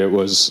thought that it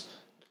was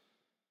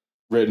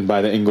written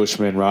by the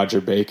Englishman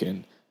Roger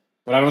Bacon.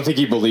 But I don't think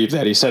he believed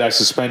that. He said, I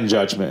suspend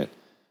judgment.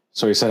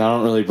 So he said, I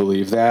don't really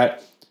believe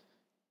that.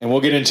 And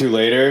we'll get into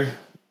later.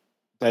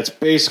 That's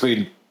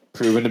basically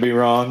proven to be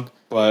wrong,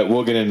 but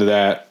we'll get into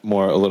that a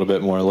little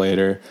bit more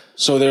later.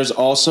 So there's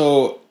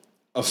also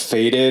a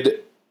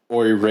faded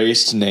or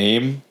erased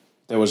name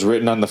that was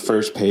written on the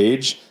first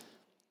page.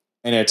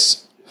 And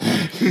it's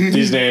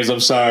these names. I'm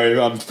sorry.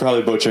 I'm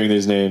probably butchering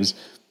these names.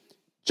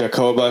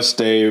 Jacobus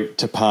de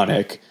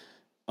Teponic,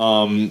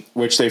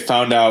 which they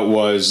found out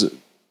was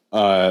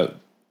a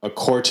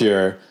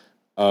courtier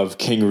of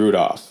King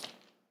Rudolph,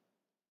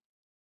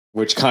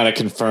 which kind of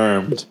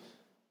confirmed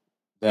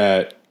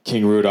that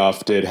King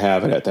Rudolph did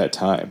have it at that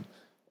time,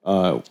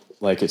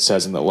 like it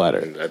says in the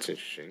letter. That's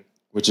interesting.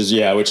 Which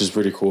is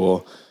pretty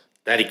cool.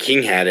 That a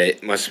king had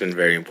it must have been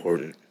very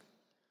important.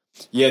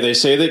 Yeah, they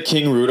say that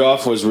King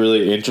Rudolph was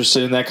really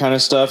interested in that kind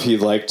of stuff. He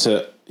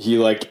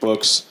liked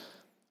books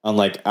on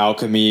like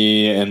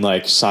alchemy and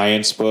like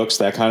science books,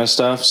 that kind of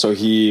stuff. So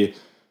he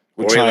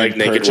would try and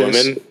naked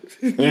women.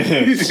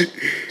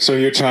 So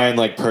he would try and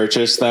like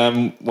purchase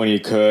them when he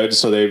could.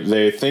 So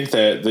they think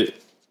that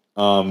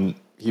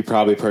he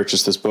probably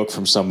purchased this book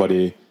from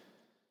somebody.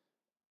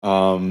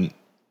 But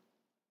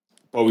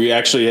we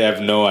actually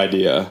have no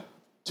idea,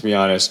 to be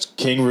honest.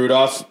 King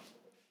Rudolph,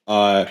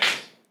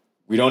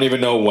 we don't even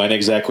know when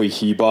exactly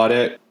he bought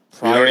it.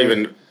 Do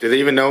they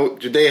even know?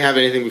 Did they have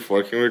anything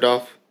before King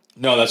Rudolph?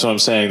 No, that's what I'm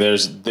saying.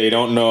 They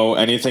don't know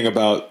anything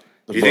about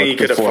the book think he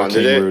could have before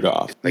funded King it?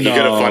 Rudolph. Like he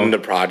could have funded a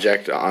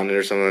project on it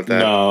or something like that?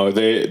 No,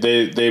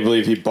 they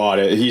believe he bought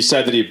it. He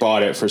said that he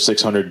bought it for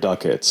 600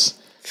 ducats.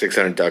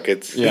 600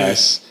 ducats?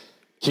 Yes.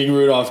 King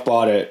Rudolph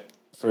bought it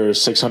for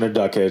 600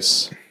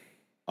 ducats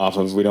off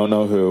of we don't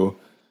know who.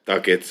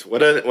 Ducats.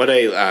 What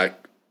a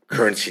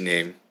currency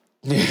name.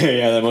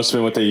 Yeah, that must have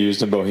been what they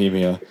used in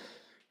Bohemia.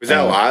 Was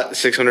that a lot?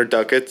 600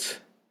 ducats?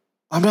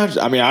 I don't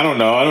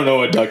know. I don't know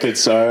what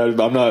ducats are.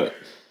 I'm not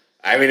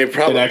it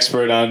probably an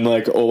expert on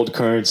like old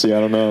currency.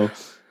 I don't know.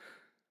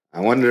 I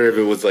wonder if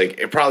it was like,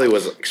 it probably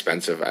was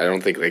expensive. I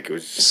don't think like it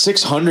was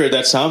 600.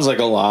 That sounds like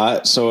a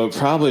lot. So it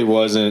probably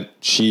wasn't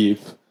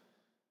cheap,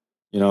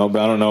 but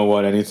I don't know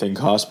what anything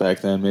cost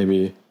back then.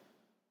 Maybe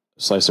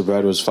a slice of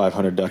bread was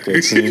 500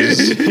 ducats. But,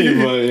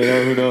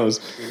 who knows?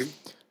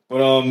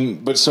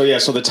 But so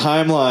the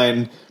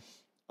timeline,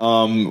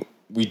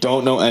 we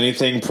don't know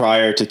anything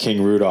prior to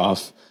King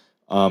Rudolph.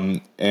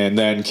 And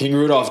then King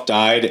Rudolph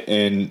died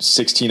in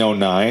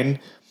 1609,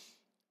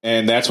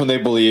 and that's when they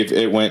believe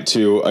it went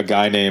to a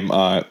guy named,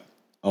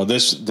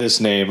 this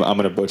name, I'm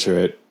going to butcher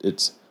it.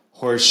 It's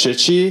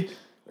Horchichi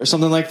or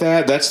something like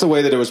that. That's the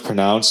way that it was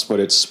pronounced, but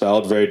it's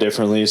spelled very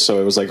differently.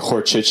 So it was like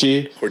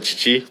Horchichi.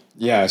 Horchichi?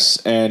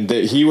 Yes. And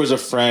he was a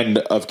friend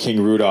of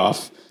King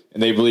Rudolph,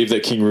 and they believe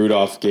that King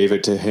Rudolph gave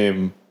it to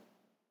him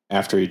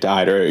after he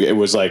died, or it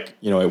was like,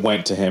 it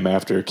went to him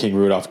after King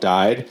Rudolph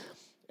died.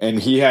 And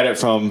he had it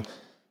from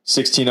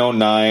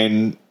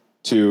 1609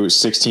 to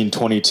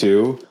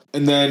 1622.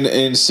 And then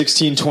in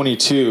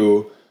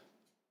 1622,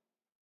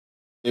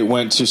 it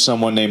went to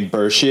someone named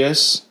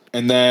Bertius.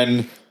 And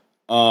then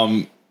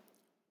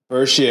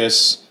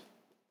Bertius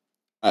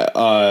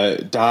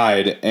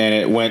died, and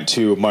it went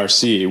to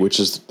Marcy, which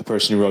is the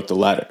person who wrote the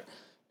letter.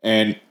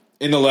 And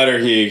in the letter,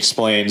 he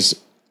explains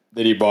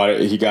that he bought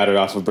it. He got it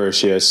off of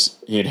Bertius.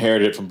 He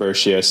inherited it from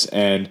Bertius.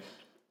 And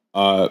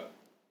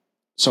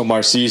so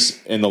Marcy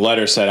in the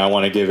letter said, I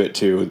want to give it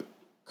to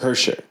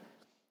Kircher.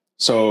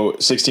 So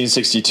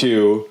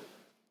 1662,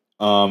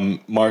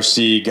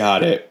 Marcy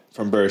got it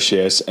from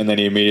Bertius, and then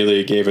he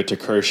immediately gave it to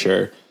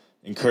Kircher.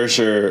 And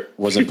Kircher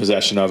was in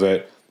possession of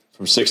it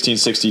from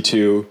 1662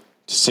 to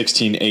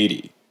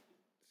 1680.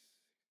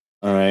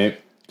 All right?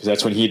 Because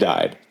that's when he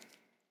died.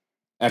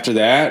 After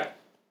that,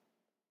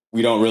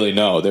 we don't really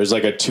know. There's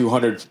like a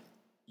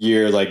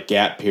 200-year like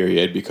gap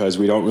period because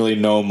we don't really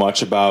know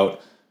much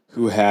about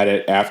who had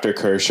it after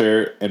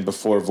Kircher and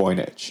before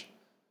Voynich.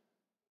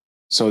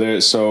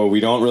 So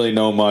we don't really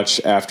know much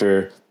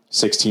after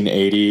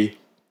 1680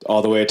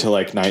 all the way to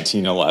like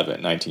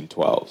 1911,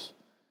 1912.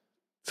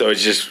 So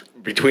it's just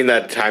between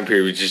that time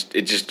period,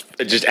 it just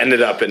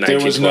ended up in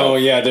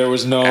 1912. There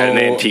was no at an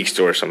antique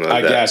store or something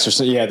like that. I guess,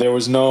 there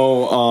was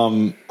no.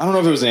 I don't know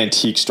if it was an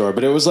antique store,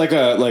 but it was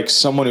like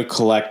someone who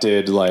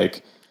collected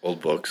like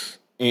old books.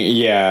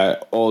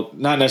 Yeah,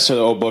 not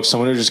necessarily old books.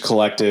 Someone who just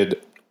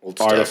collected old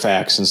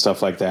artifacts and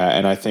stuff like that.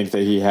 And I think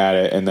that he had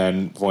it, and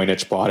then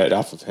Voynich bought it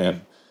off of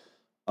him.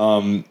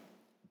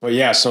 But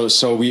yeah,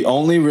 so we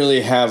only really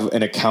have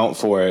an account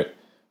for it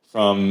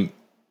from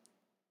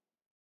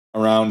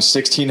around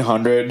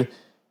 1600 to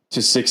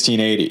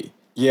 1680.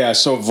 Yeah,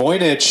 so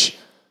Voynich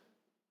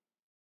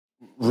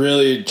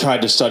really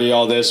tried to study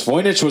all this.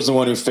 Voynich was the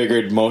one who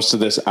figured most of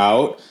this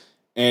out,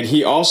 and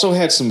he also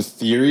had some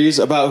theories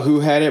about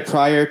who had it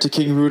prior to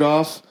King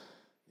Rudolph.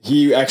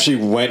 He actually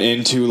went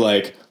into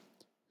like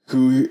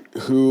who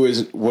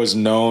was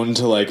known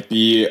to like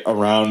be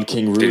around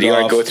King Rudolph. Did he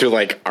like go through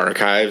like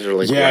archives or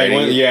like writing?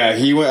 He went,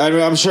 he went.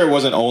 I'm sure it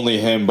wasn't only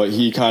him, but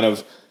he kind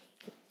of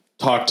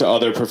talked to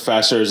other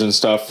professors and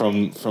stuff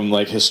from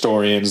like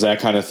historians, that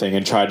kind of thing,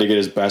 and tried to get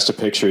as best a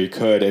picture he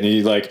could. And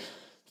he like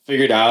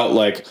figured out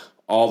like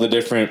all the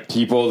different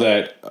people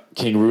that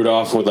King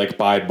Rudolph would like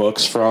buy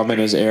books from in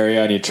his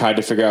area, and he tried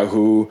to figure out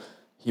who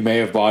he may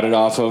have bought it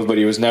off of, but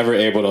he was never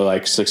able to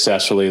like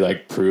successfully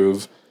like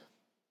prove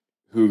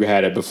who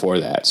had it before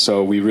that.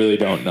 So we really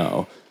don't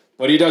know.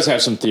 But he does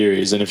have some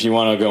theories, and if you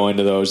want to go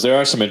into those, there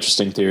are some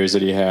interesting theories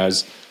that he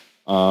has.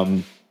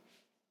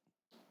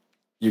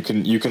 You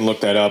can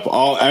look that up.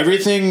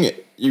 Everything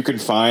you can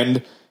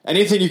find,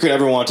 anything you could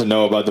ever want to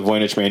know about the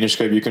Voynich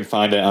Manuscript, you can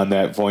find it on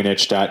that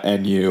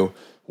voynich.nu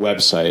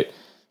website.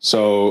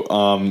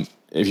 So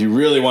if you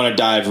really want to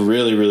dive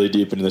really, really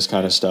deep into this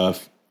kind of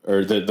stuff,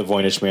 or the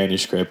Voynich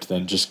Manuscript,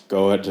 then just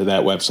go to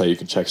that website. You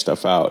can check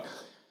stuff out.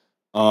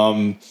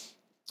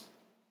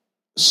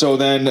 So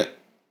then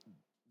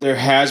there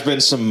has been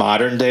some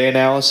modern day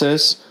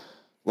analysis,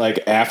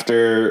 like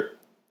after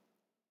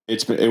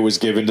it was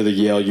given to the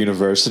Yale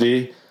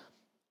University,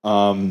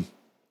 and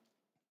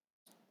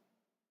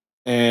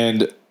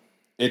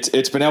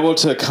it's been able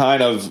to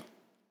kind of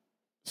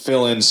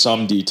fill in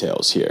some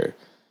details here.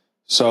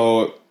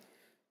 So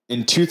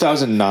in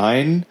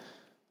 2009,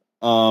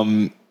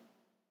 the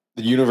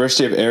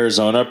University of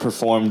Arizona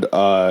performed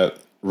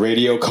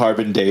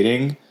radiocarbon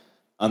dating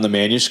on the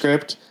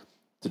manuscript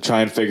to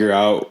try and figure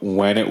out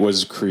when it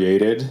was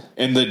created.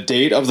 And the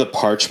date of the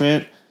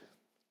parchment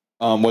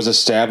was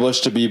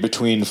established to be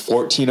between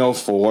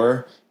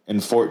 1404 and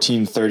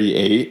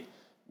 1438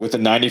 with a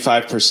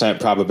 95%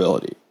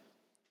 probability.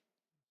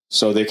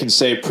 So they can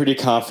say pretty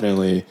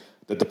confidently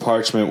that the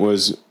parchment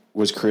was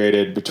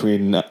created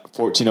between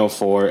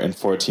 1404 and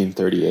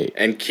 1438.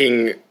 And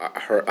King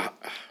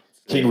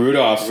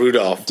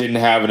Rudolph didn't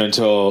have it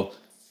until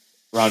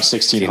around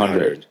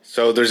 1600.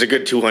 So there's a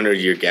good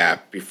 200-year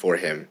gap before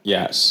him.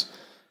 Yes.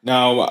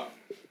 Now,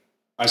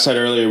 I said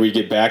earlier we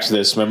get back to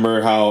this.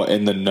 Remember how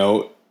in the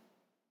note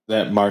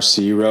that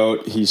Marcy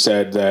wrote, he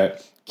said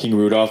that King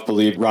Rudolph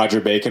believed Roger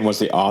Bacon was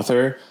the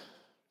author?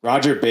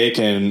 Roger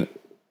Bacon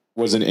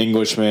was an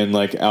Englishman,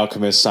 like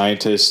alchemist,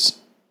 scientist,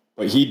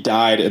 but he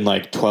died in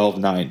like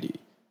 1290.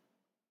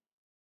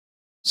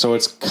 So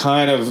it's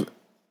kind of,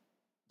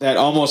 that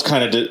almost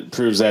kind of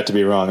proves that to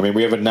be wrong. I mean,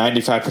 we have a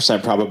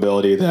 95%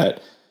 probability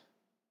that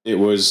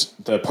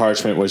the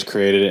parchment was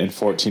created in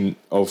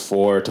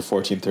 1404 to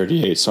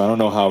 1438. So I don't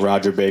know how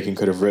Roger Bacon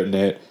could have written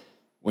it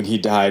when he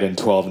died in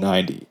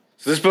 1290.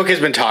 So this book has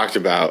been talked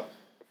about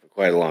for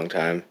quite a long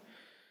time.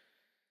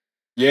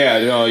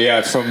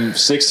 Yeah, from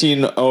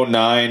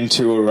 1609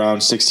 to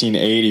around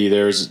 1680,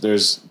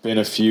 there's been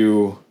a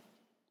few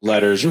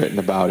letters written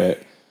about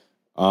it.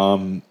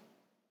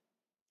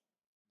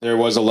 There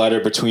was a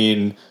letter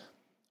between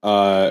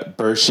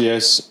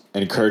Bertius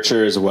and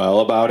Kircher as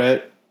well about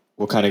it.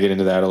 We'll kind of get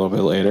into that a little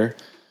bit later.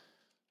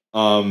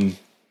 But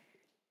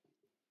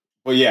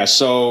yeah,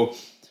 so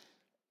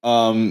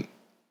in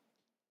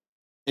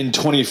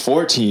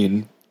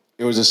 2014,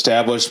 it was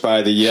established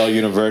by the Yale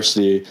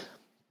University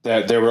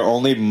that there were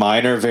only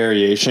minor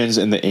variations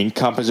in the ink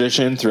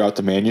composition throughout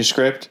the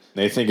manuscript.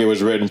 They think it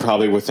was written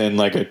probably within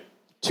like a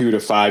 2 to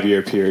 5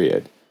 year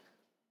period.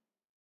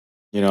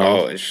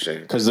 Oh,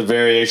 interesting. Because the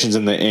variations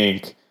in the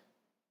ink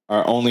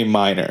are only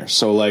minor.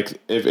 So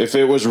like if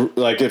it was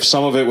like if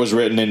some of it was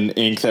written in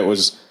ink that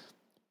was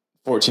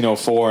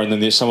 1404 and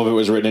then some of it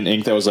was written in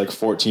ink that was like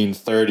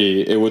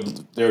 1430,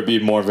 there would be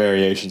more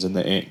variations in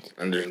the ink.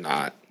 And there's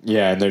not.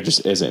 Yeah, and there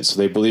just isn't. So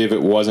they believe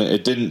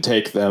it didn't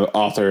take the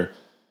author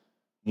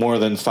more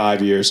than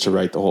 5 years to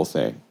write the whole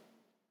thing.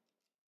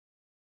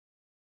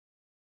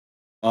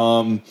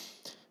 And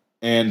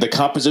the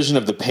composition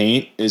of the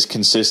paint is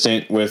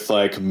consistent with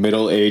like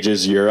Middle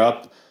Ages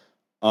Europe.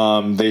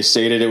 They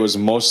stated it was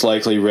most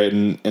likely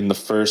written in the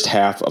first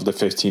half of the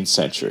 15th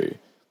century,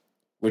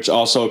 which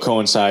also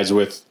coincides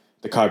with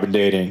the carbon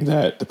dating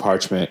that the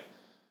parchment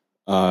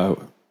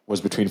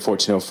was between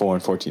 1404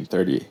 and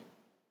 1430.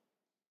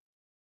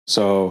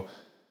 So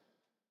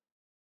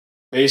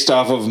based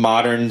off of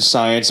modern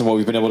science and what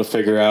we've been able to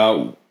figure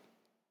out,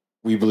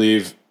 we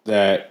believe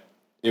that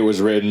it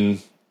was written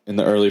in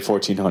the early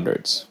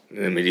 1400s.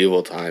 In the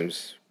medieval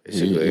times,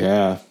 basically.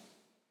 Yeah.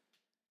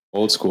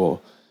 Old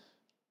school.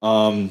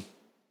 So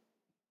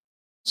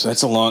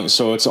that's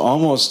it's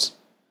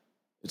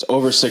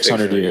over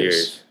 600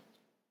 years.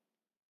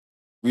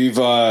 We've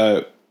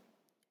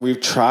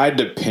tried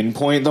to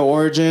pinpoint the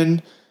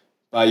origin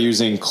by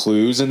using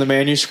clues in the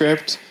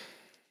manuscript.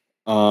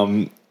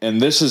 And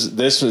this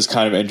was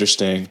kind of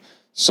interesting.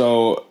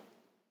 So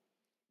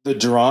the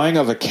drawing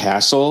of a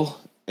castle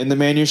in the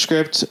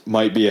manuscript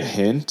might be a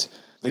hint.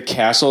 The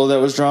castle that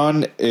was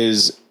drawn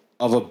is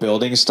of a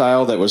building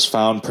style that was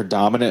found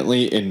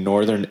predominantly in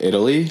northern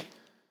Italy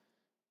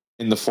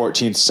in the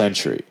 14th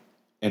century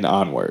and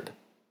onward.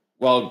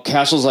 While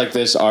castles like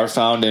this are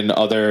found in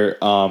other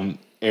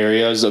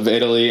areas of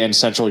Italy and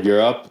Central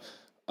Europe,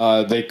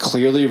 they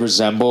clearly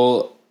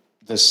resemble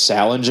the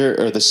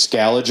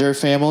Scaliger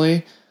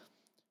family,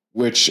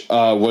 which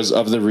was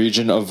of the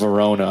region of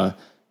Verona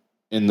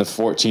in the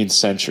 14th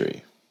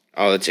century.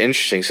 Oh, that's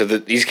interesting. So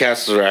these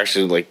castles are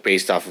actually like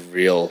based off of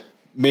real.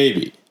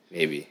 Maybe.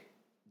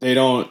 They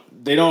don't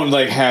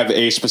like have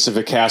a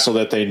specific castle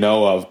that they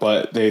know of,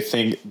 but they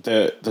think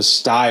that the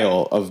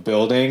style of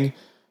building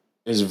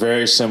is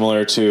very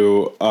similar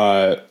to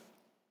the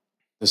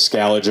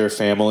Scaliger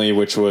family,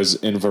 which was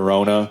in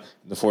Verona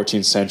in the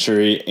 14th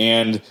century,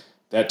 and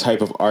that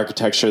type of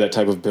architecture, that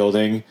type of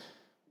building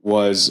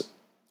was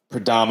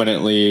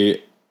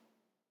predominantly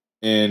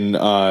in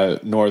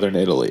northern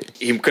Italy.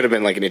 He could have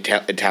been like an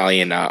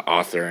Italian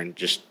author and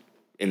just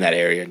in that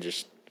area, and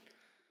just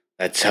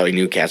that's how he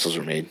knew castles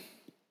were made.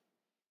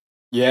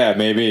 Yeah,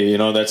 maybe.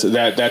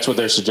 That's what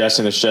they're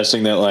suggesting. They're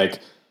suggesting that like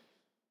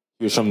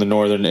he was from the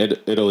northern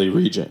Italy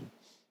region.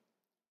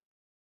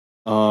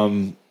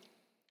 What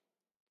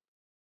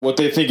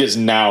they think is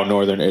now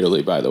northern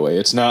Italy, by the way.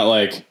 It's not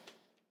like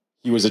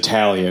he was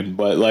Italian,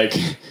 but like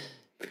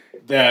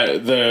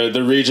that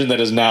the region that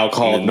is now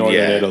called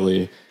northern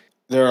Italy.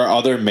 There are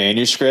other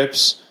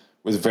manuscripts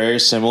with very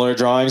similar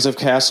drawings of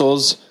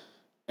castles,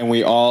 and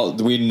we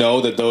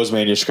know that those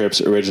manuscripts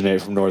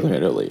originate from northern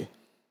Italy,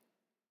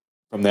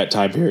 from that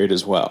time period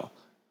as well.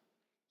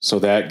 So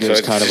that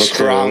gives kind of a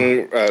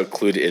strong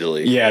clue to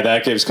Italy. Yeah,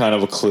 that gives kind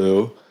of a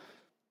clue.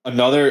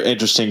 Another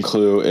interesting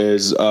clue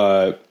is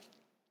the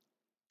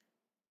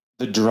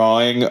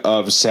drawing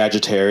of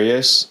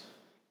Sagittarius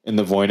in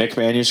the Voynich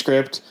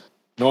Manuscript.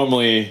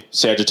 Normally,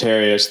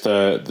 Sagittarius,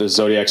 the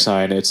zodiac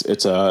sign, it's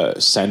a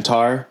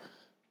centaur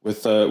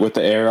with the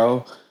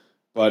arrow,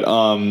 but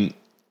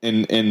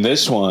in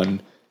this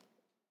one,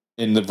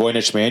 in the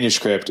Voynich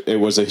Manuscript, it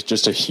was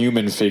just a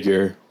human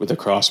figure with a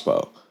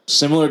crossbow.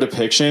 Similar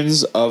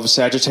depictions of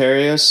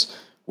Sagittarius,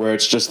 where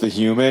it's just the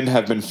human,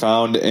 have been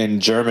found in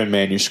German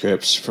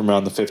manuscripts from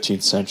around the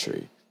 15th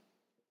century.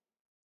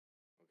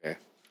 Okay,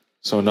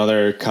 so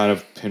another kind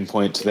of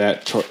pinpoint to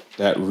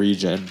that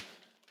region.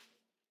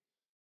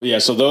 Yeah,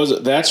 so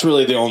that's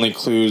really the only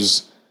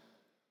clues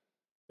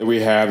that we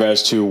have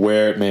as to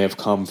where it may have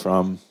come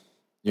from.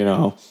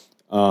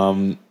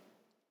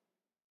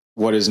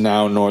 What is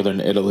now northern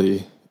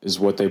Italy is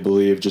what they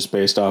believe, just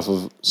based off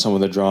of some of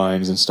the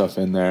drawings and stuff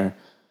in there.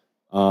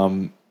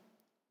 And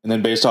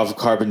then based off of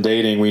carbon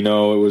dating, we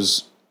know it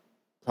was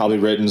probably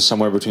written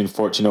somewhere between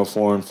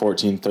 1404 and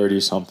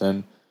 1430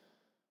 something.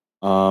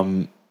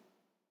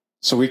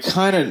 So we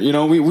kind of,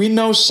 we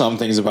know some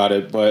things about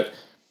it, but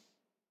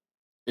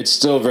it's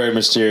still very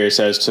mysterious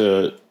as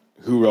to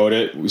who wrote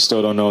it. We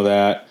still don't know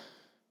that.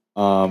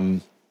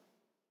 And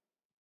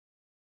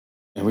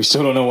we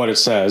still don't know what it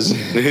says. So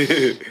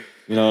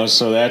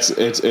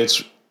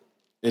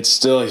it's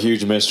still a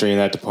huge mystery in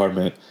that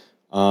department.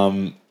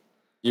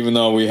 Even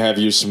though we have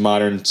used some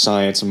modern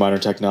science and modern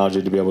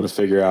technology to be able to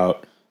figure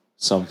out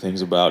some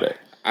things about it.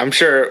 I'm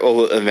sure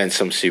we'll invent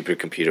some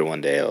supercomputer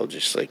one day. I'll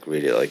just like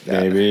read it like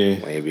that.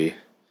 Maybe.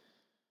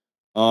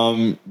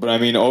 But I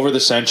mean, over the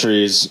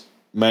centuries,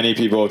 many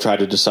people have tried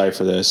to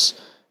decipher this,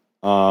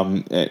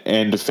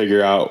 and to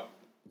figure out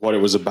what it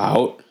was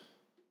about,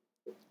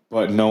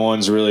 but no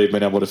one's really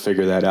been able to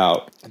figure that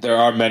out. There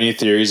are many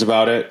theories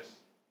about it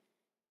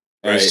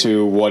as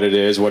to what it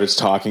is, what it's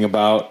talking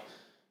about.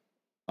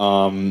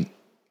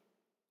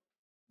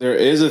 There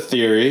is a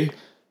theory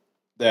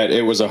that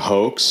it was a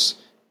hoax.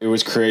 It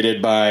was created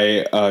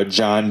by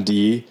John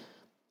Dee,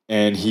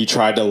 and he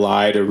tried to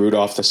lie to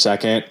Rudolph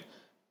II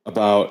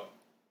about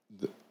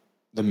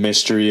the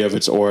mystery of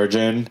its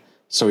origin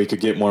so he could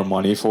get more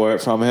money for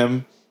it from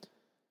him.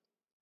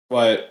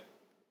 But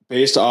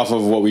based off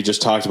of what we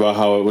just talked about,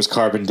 how it was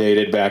carbon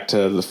dated back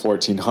to the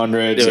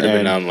 1400s, it would have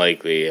been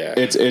unlikely. Yeah,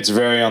 it's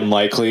very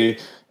unlikely.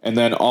 And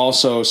then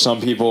also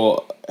some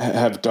people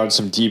have done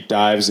some deep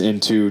dives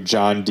into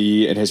John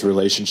Dee and his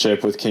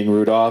relationship with King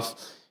Rudolph,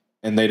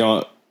 and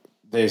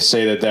they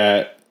say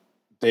that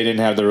they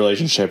didn't have the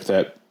relationship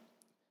that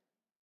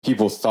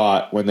people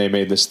thought when they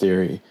made this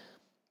theory.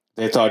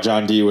 They thought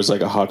John Dee was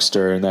like a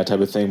huckster and that type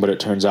of thing, but it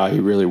turns out he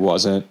really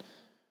wasn't.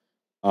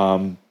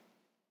 And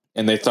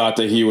they thought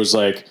that he was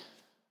like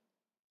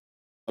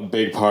a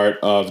big part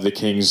of the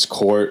king's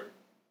court,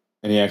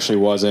 and he actually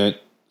wasn't.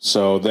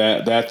 So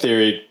that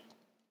theory,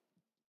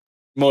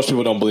 most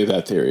people don't believe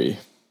that theory,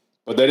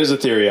 but that is a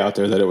theory out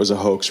there that it was a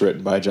hoax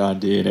written by John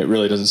Dee, and it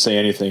really doesn't say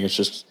anything. It's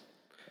just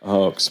a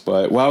hoax.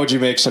 But why would you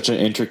make such an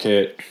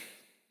intricate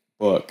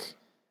book?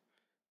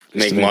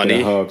 Make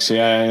money? A hoax.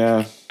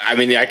 Yeah. I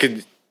mean,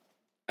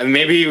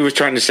 maybe he was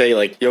trying to say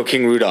like, yo,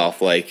 King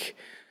Rudolph, like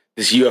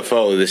this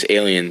UFO, this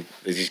alien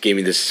that just gave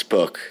me this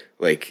book.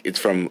 Like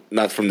it's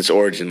not from this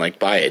origin. Like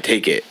buy it,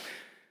 take it.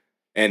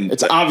 And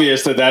it's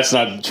obvious that that's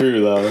not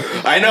true, though.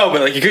 I know, but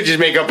like you could just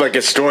make up like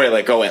a story,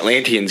 like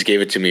Atlanteans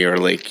gave it to me, or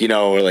like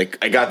or like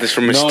I got this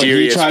from a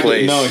mysterious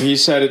place. He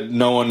said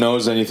no one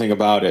knows anything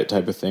about it,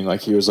 type of thing.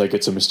 Like he was like,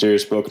 it's a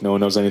mysterious book, no one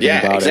knows anything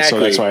about it,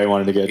 so that's why he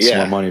wanted to get some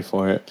more money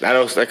for it.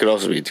 That could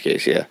also be the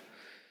case, yeah.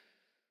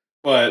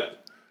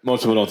 But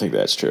most people don't think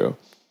that's true.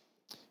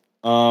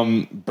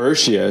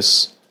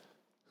 Bertius,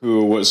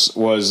 who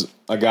was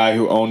a guy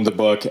who owned the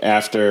book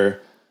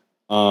after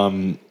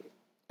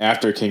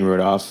King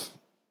Rudolph.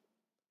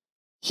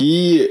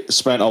 he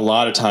spent a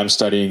lot of time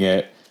studying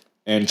it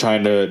and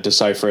trying to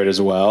decipher it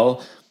as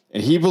well.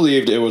 And he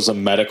believed it was a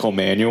medical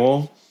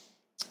manual.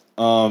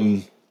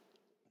 The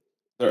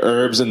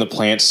herbs and the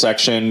plants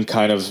section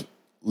kind of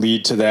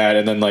lead to that.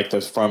 And then like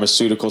the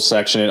pharmaceutical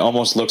section, it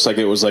almost looks like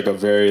it was like a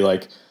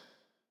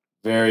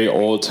very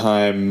old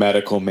time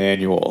medical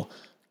manual.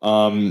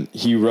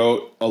 He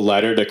wrote a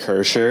letter to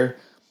Kircher,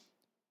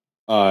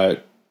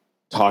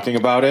 talking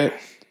about it.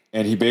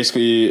 And he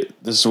basically,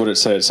 this is what it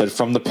said. It said,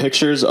 from the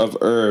pictures of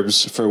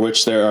herbs, for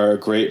which there are a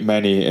great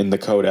many in the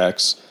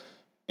codex,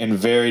 and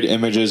varied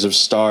images of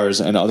stars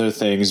and other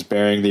things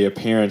bearing the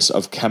appearance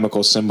of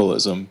chemical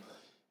symbolism,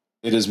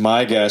 it is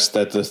my guess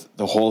that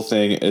the whole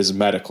thing is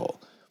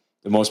medical,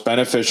 the most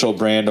beneficial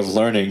brand of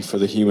learning for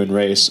the human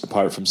race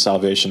apart from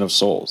salvation of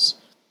souls.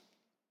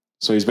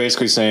 So he's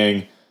basically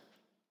saying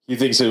he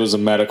thinks it was a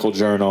medical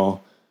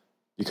journal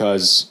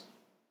because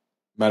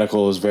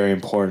medical is very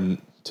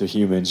important to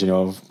humans,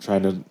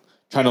 trying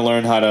to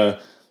learn how to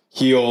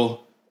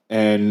heal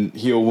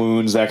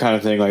wounds, that kind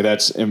of thing. Like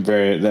that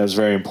was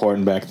very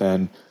important back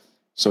then.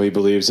 So he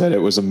believes that it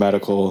was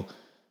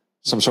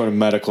some sort of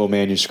medical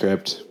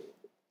manuscript.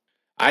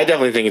 I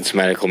definitely think it's a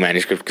medical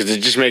manuscript because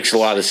it just makes a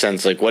lot of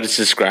sense. Like what it's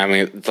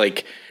describing, it's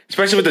like,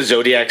 especially with the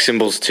zodiac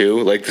symbols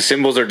too. Like the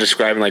symbols are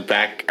describing, like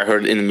back, I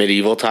heard in the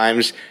medieval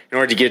times, in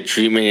order to get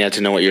treatment, you had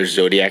to know what your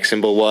zodiac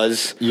symbol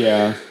was.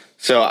 Yeah.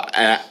 So,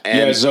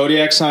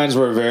 zodiac signs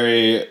were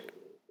very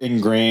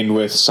ingrained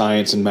with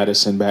science and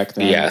medicine back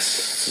then.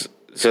 Yes.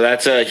 So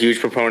that's a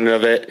huge proponent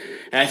of it.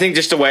 And I think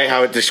just the way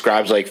how it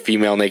describes like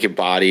female naked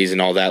bodies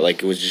and all that,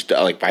 like it was just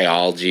like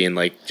biology and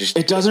like just.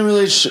 It doesn't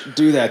really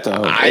do that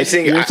though. You're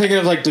thinking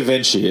of like Da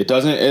Vinci. It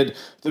doesn't.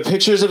 The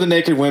pictures of the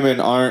naked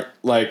women aren't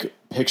like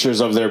pictures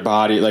of their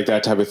body, like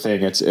that type of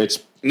thing. It's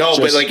no,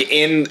 just, but like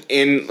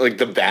in like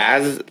the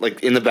baths,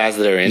 like in the baths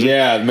that they're in.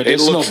 Yeah,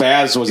 medicinal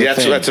baths was a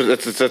thing.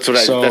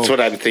 That's what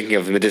I'm thinking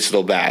of.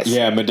 Medicinal baths.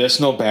 Yeah,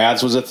 medicinal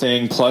baths was a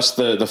thing. Plus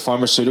the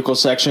pharmaceutical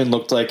section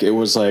looked like it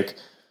was like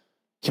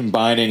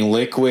combining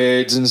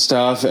liquids and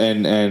stuff,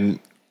 and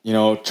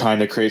trying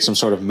to create some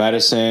sort of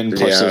medicine.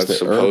 Plus there's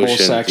the herbal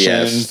potion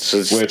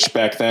section, which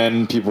back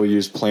then people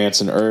used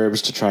plants and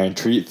herbs to try and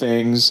treat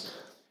things.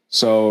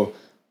 So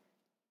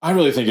I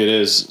really think it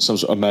is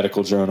a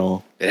medical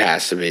journal. It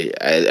has to be,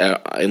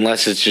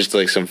 unless it's just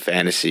like some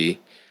fantasy.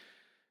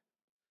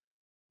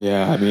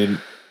 Yeah, I mean,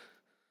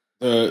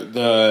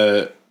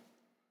 the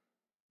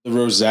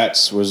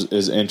rosettes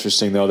is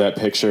interesting though. That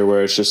picture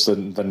where it's just the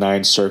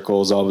 9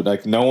 circles, all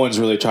like no one's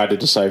really tried to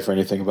decipher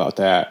anything about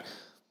that.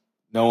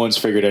 No one's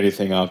figured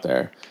anything out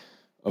there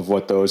of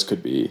what those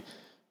could be.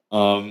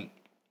 But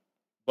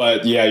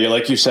yeah,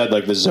 like you said,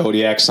 like the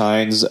zodiac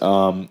signs,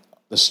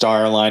 the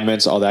star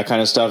alignments, all that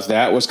kind of stuff,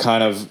 that was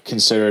kind of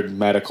considered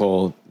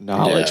medical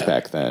knowledge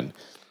back then.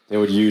 They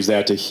would use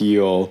that to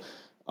heal.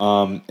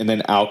 And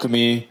then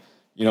alchemy,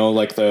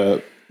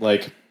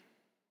 like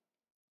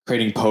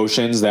creating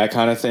potions, that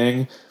kind of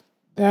thing.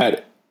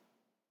 That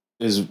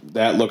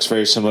looks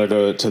very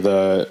similar to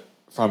the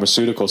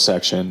pharmaceutical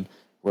section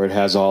where it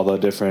has all the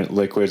different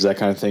liquids, that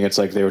kind of thing. It's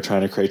like they were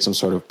trying to create some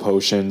sort of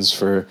potions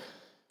for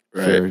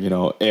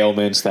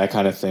ailments, that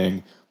kind of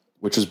thing,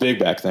 which was big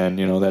back then.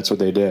 That's what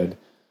they did.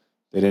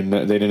 They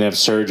didn't have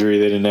surgery.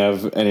 They didn't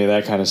have any of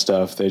that kind of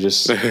stuff. They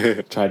just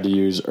tried to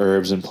use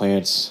herbs and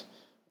plants.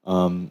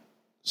 So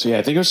yeah,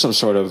 I think it was some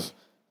sort of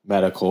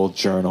medical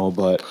journal,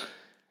 but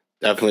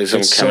definitely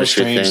some it's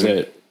chemistry so strange thing.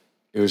 that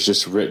it was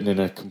just written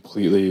in a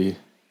completely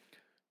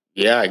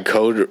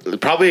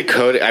probably a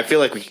code. I feel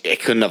like it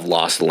couldn't have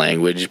lost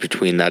language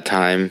between that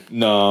time.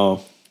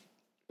 No,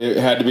 it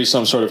had to be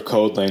some sort of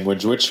code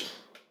language, which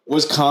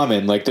was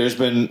common. Like there's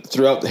been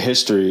throughout the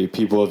history,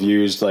 people have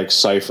used like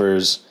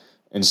ciphers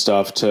and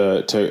stuff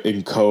to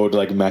encode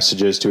like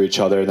messages to each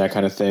other and that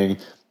kind of thing.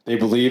 They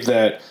believe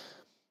that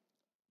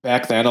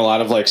back then, a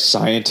lot of like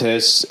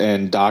scientists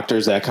and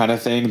doctors, that kind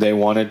of thing, they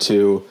wanted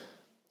to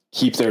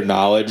keep their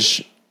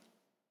knowledge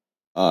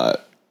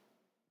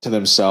to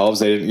themselves.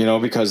 They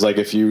didn't, because like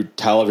if you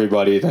tell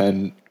everybody,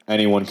 then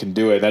anyone can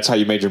do it. That's how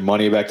you made your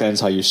money back then.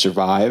 It's how you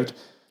survived,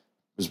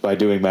 was by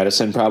doing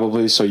medicine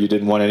probably. So you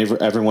didn't want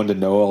everyone to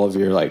know all of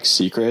your like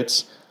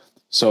secrets.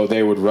 So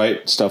they would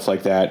write stuff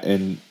like that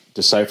in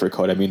decipher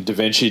code. I mean, Da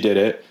Vinci did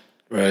it.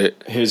 Right.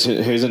 His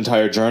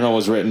entire journal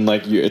was written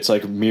like it's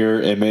like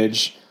mirror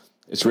image.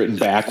 It's written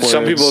backwards.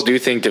 Some people do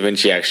think Da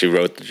Vinci actually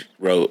wrote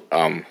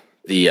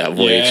the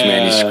Voynich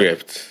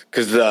Manuscript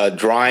because the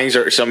drawings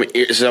are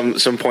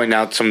some point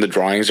out some of the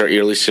drawings are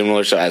eerily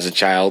similar. So as a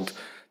child,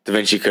 Da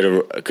Vinci could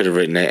have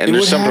written it. And it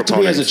there's would some have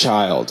proponents to be as a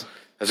child.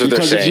 That's what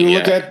because they're saying. If you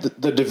look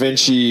at the Da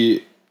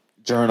Vinci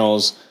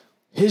journals,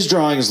 his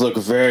drawings look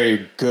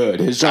very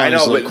good. His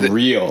drawings look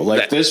real.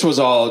 Like this was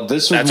more what they're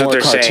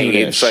cartoonish. saying.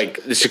 It's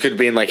like this could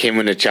be in like him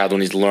when a child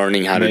when he's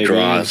learning how to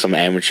draw. Some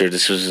amateur.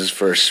 This was his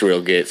first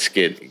real gig.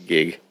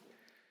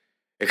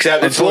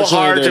 Except it's a little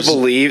hard to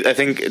believe. I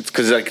think it's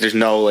because like there's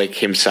no like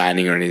him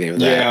signing or anything like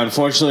that. Yeah,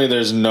 unfortunately,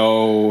 there's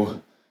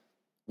no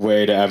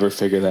way to ever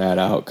figure that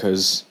out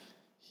because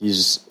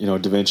he's Da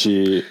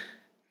Vinci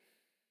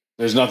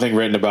there's nothing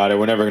written about it.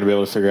 We're never going to be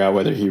able to figure out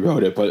whether he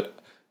wrote it, but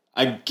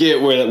I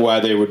get why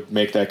they would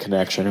make that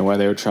connection and why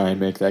they would try and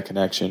make that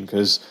connection,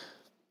 because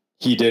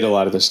he did a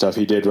lot of this stuff.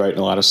 He did write in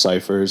a lot of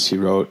ciphers. He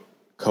wrote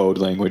code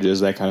languages,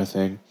 that kind of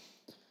thing.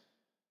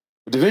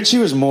 Da Vinci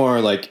was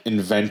more like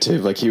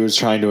inventive. Like he was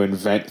trying to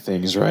invent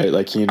things, right?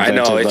 Like he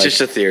invented, I know, it's like,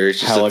 just a theory. It's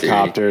just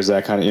helicopters,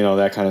 that kind of,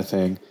 that kind of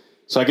thing.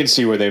 So I can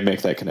see where they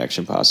make that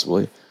connection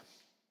possibly.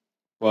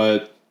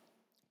 But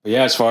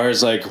yeah, as far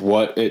as like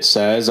what it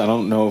says, I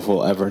don't know if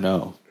we'll ever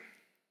know.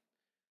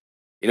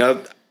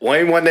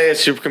 One day a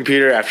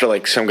supercomputer, after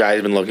like some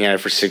guy's been looking at it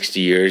for 60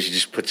 years, he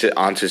just puts it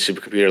onto a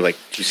supercomputer, like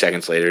 2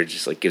 seconds later,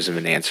 just like gives him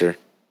an answer.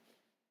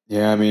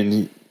 Yeah, I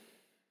mean,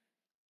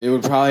 it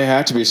would probably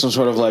have to be some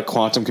sort of like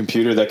quantum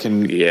computer that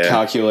can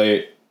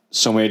calculate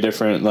so many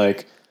different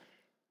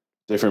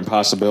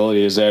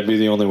possibilities. That'd be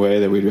the only way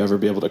that we'd ever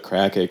be able to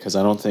crack it, because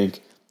I don't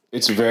think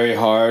it's very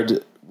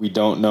hard. We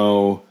don't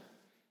know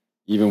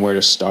even where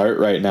to start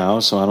right now,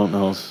 so I don't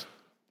know if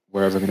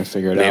we're ever going to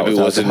figure it out. Maybe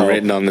it wasn't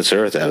written on this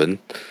earth, Evan.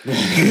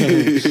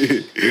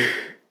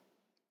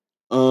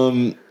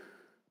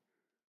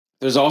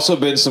 There's also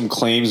been some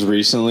claims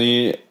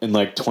recently in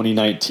like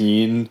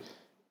 2019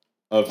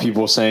 of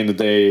people saying that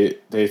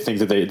they think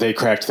that they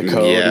cracked the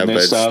code and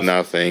this stuff. It's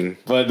nothing.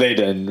 But they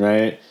didn't,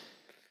 right?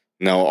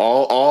 No,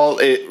 all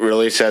it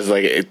really says,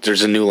 like,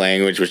 there's a new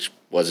language, which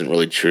wasn't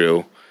really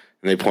true.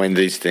 And they pointed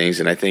these things,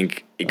 and I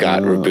think it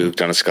got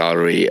rebuked on a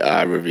scholarly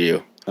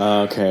review.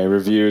 Okay,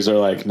 reviews are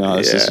like, no,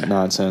 this is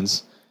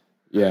nonsense.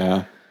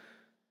 Yeah.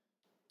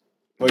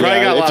 But probably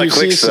got a lot of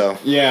clicks, though.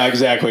 Yeah,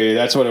 exactly.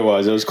 That's what it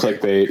was. It was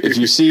clickbait. If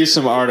you see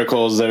some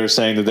articles that are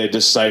saying that they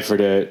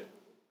deciphered it,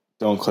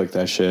 don't click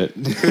that shit.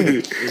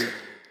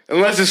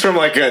 Unless it's from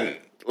like a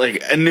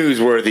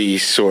newsworthy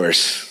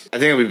source. I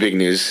think it'll be big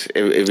news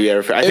if we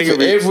ever.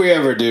 If we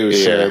ever do,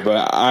 sure.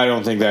 But I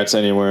don't think that's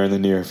anywhere in the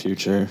near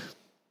future.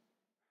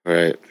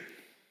 Right.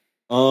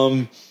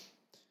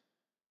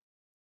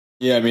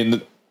 Yeah, I mean,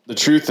 the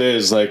truth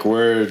is, like,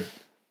 we're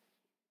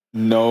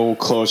no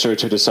closer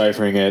to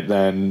deciphering it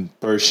than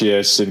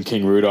Bertius and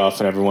King Rudolph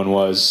and everyone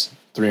was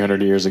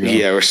 300 years ago.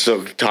 Yeah, we're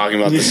still talking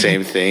about the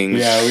same things.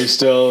 Yeah, we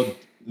still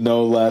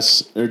know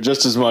less or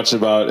just as much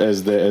about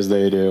as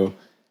they do.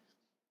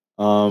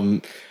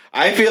 I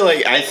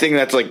think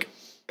that's like,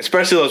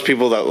 especially those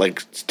people that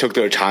like took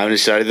their time to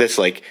study this.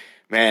 Like,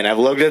 man, I've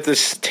looked at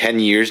this 10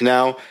 years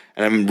now,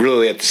 and I'm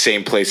really at the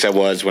same place I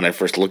was when I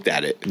first looked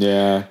at it.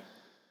 Yeah.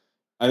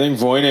 I think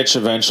Voynich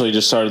eventually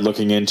just started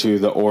looking into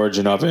the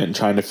origin of it and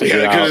trying to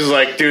figure out. Because it's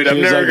like, dude,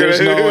 I'm never There's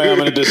no way I'm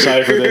going to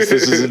decipher this.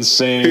 This is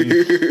insane.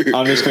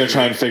 I'm just going to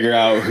try and figure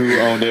out who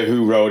owned it,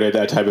 who wrote it,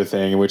 that type of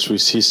thing, which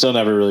he still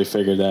never really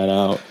figured that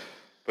out.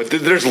 But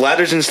there's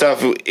letters and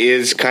stuff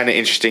is kind of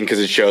interesting because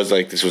it shows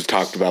like this was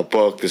talked about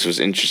book. This was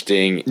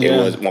interesting. Yeah.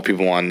 It was more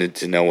people wanted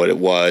to know what it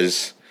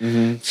was.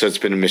 Mm-hmm. So it's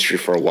been a mystery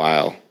for a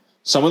while.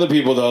 Some of the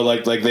people though,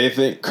 like they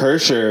think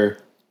Kircher.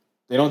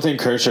 They don't think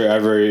Kircher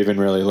ever even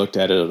really looked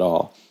at it at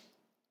all.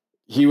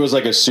 He was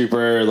like a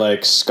super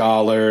like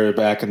scholar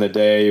back in the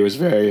day. He was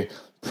very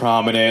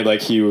prominent.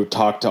 Like he would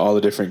talk to all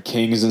the different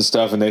kings and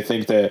stuff. And they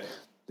think that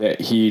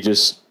he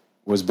just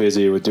was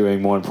busy with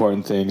doing more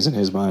important things in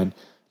his mind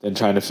than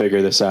trying to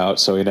figure this out.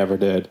 So he never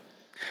did.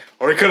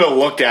 Or he could have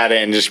looked at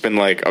it and just been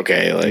like,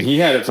 okay. Like he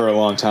had it for a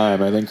long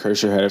time. I think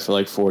Kircher had it for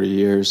like 40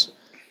 years.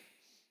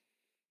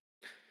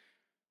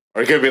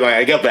 Or he could be like,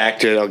 I'll get back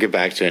to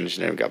it, and just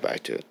never got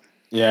back to it.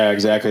 Yeah,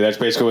 exactly. That's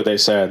basically what they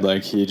said.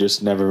 Like he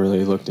just never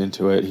really looked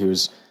into it. He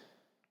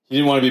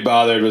didn't want to be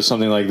bothered with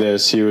something like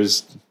this. He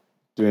was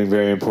doing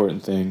very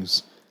important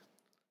things,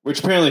 which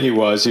apparently he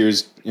was. He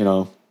was,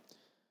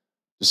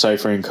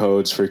 deciphering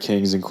codes for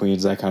kings and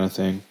queens, that kind of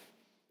thing.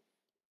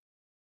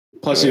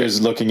 Plus, he was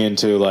looking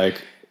into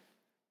like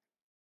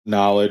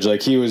knowledge.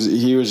 Like he was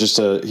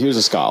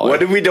a scholar.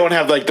 What if we don't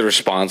have like the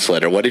response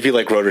letter? What if he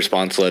like wrote a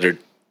response letter?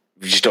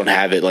 We just don't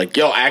have it. Like,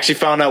 yo, I actually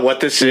found out what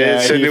this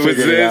is, and it was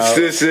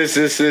this.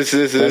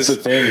 That's the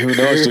thing. Who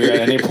knows, dude?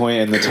 At any point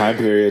in the time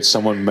period,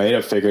 someone may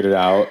have figured it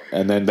out,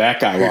 and then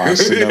that got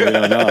lost, and then we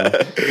don't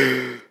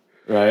know.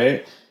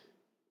 Right?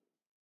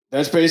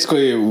 That's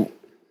basically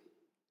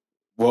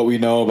what we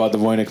know about the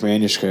Voynich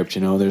Manuscript.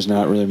 There's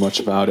not really much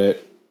about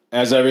it.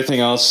 As everything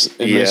else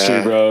in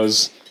Mystery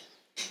Bros,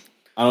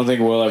 I don't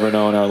think we'll ever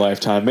know in our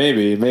lifetime.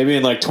 Maybe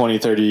in like 20,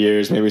 30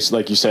 years, maybe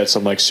like you said,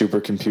 some like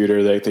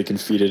supercomputer that they can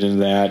feed it into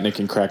that and it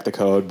can crack the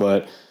code,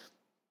 but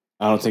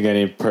I don't think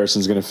any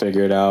person's going to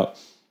figure it out.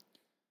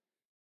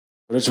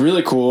 But it's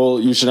really cool.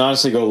 You should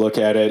honestly go look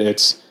at it.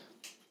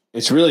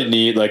 It's really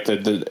neat. Like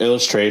the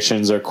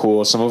illustrations are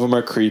cool. Some of them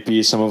are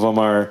creepy. Some of them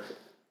are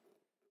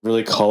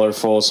really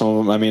colorful. Some of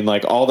them, I mean,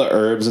 like all the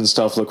herbs and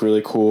stuff look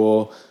really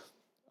cool.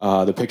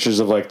 The pictures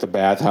of like the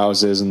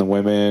bathhouses and the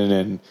women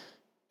and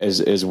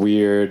is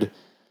weird.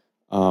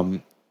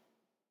 The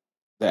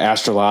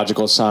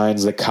astrological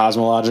signs, the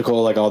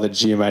cosmological, like all the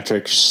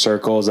geometric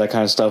circles, that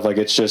kind of stuff. Like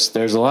it's just,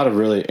 there's a lot of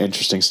really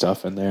interesting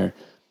stuff in there.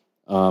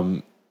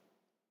 So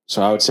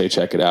I would say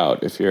check it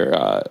out if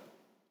you're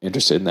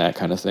interested in that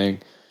kind of thing.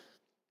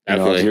 You know,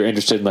 Definitely. if you're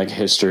interested in like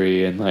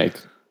history and like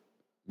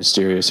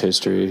mysterious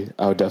history,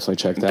 I would definitely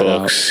check that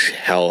out. Books,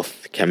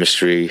 health,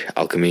 chemistry,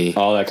 alchemy,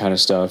 All that kind of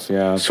stuff.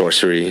 Yeah.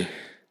 sorcery.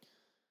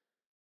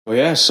 Well,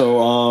 yeah.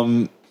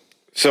 So,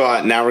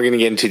 So now we're going to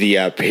get into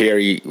the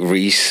Piri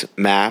Reis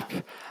map.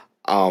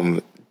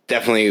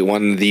 Definitely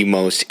one of the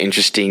most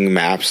interesting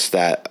maps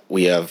that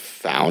we have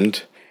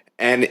found,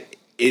 and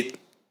it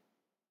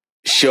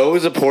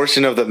shows a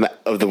portion of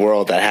the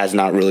world that has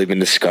not really been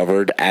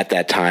discovered at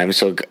that time.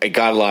 So it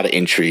got a lot of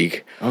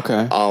intrigue.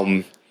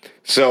 okay.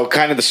 So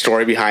kind of the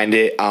story behind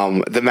it.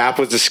 The map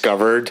was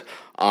discovered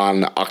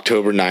on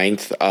October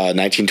 9th,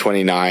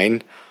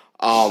 1929.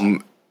 A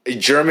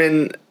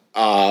German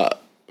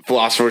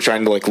philosopher was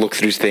trying to like look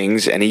through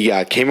things, and he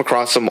came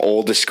across some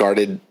old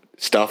discarded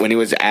stuff when he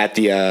was at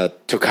the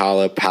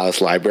Tokala Palace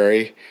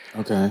Library.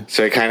 Okay.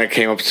 So it kind of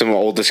came up with some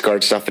old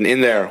discarded stuff, and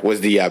in there was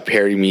the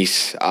Piri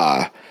Reis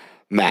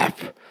map.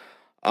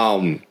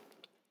 The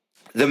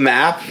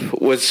map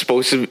was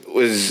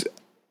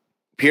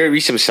Piri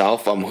Reis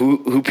himself.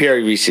 Who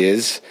Piri Reis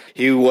is?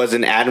 He was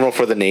an admiral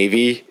for the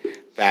Navy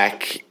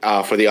back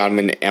for the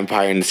Ottoman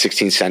Empire in the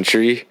 16th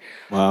century.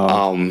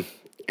 Wow.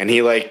 And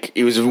he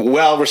was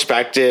well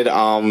respected,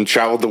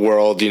 traveled the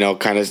world,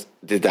 kind of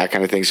did that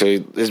kind of thing. So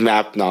his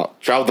map,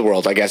 traveled the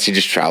world. I guess he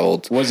just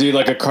traveled. Was he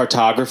like a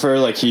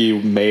cartographer? Like he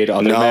made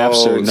other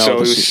maps? Or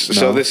no?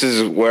 So this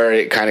is where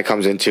it kind of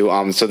comes into.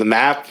 So the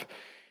map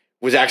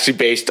was actually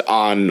based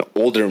on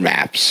older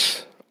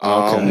maps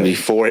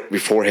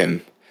before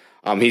him.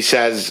 He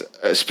says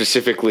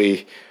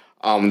specifically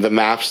the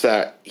maps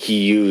that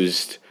he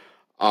used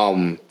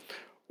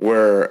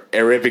were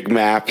Arabic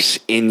maps,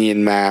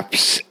 Indian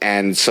maps,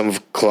 and some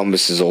of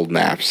Columbus's old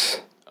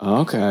maps.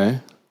 Okay.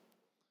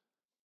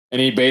 And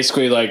he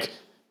basically like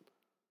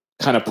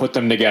kind of put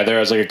them together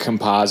as like a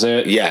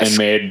composite. Yes. And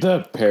made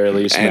the Piri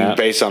Reis map. And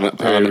based on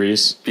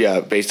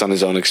based on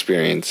his own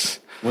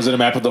experience. Was it a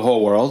map of the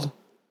whole world?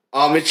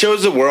 It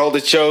shows the world.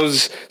 It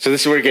shows. So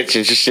this is where it gets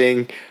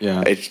interesting.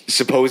 Yeah. It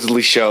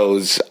supposedly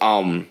shows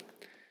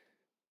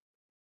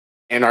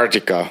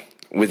Antarctica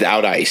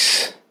without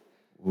ice.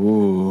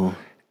 Ooh.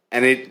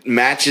 And it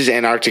matches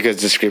Antarctica's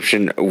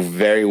description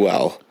very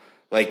well.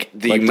 Like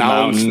the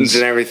mountains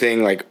and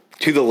everything, like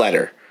to the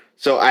letter.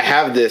 So I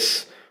have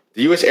this.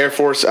 The U.S. Air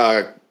Force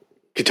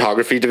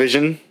Cartography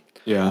Division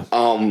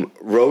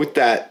wrote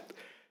that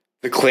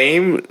the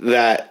claim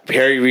that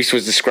Piri Reis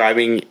was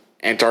describing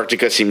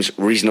Antarctica seems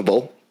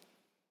reasonable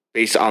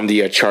based on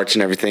the charts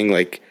and everything,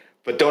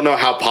 but don't know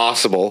how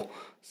possible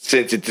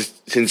since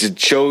it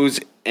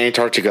shows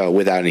Antarctica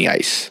without any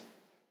ice.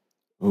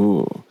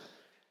 Ooh.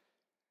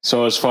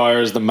 So as far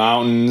as the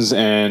mountains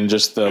and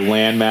just the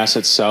landmass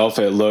itself,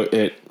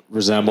 it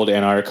resembled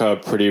Antarctica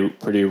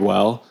pretty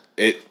well.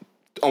 It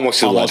almost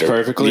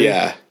perfectly.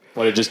 Yeah.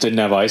 But it just didn't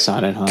have ice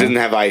on it, huh? Didn't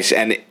have ice.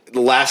 And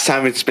the last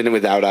time it's been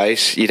without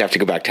ice, you'd have to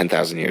go back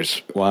 10,000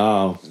 years.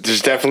 Wow.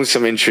 There's definitely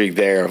some intrigue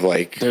there of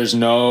There's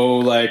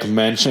no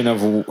mention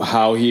of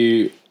how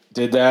he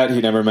did that. He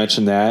never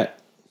mentioned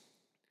that.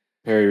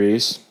 Piri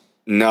Reis.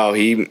 No,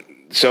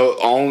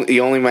 the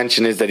only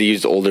mention is that he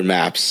used older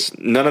maps.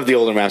 None of the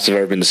older maps have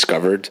ever been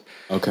discovered.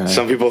 Okay.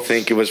 Some people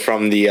think it was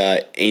from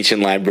the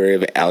ancient library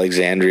of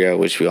Alexandria,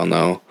 which we all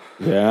know.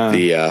 Yeah.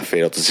 The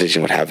fatal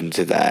decision, what happened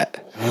to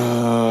that? A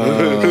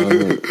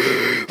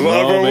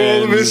lot of our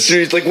world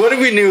mysteries. What if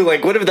we knew?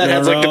 What if that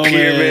has the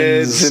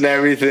pyramids and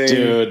everything?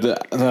 Dude,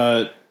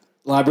 the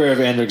library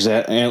of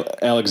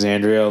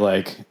Alexandria,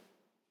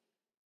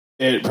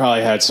 it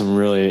probably had some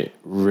really,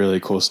 really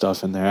cool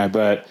stuff in there. I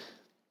bet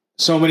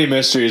so many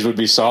mysteries would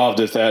be solved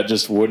if that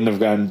just wouldn't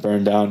have gotten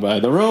burned down by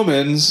the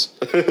Romans.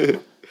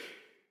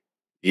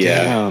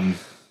 Yeah. Damn.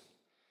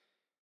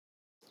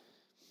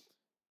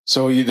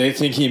 So they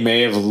think he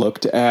may have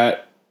looked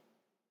at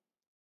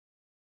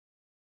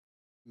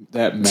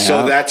that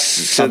map.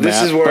 This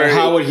is where. But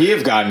how would he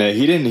have gotten it?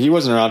 He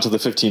wasn't around till the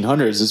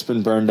 1500s. It's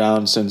been burned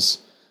down since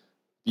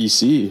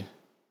BC.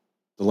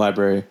 The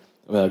Library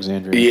of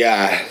Alexandria.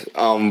 Yeah.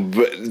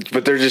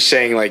 But they're just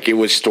saying it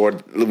was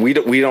stored. We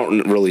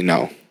don't really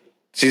know.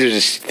 These are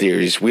just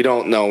theories. We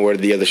don't know where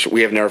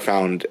we have never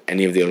found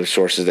any of the other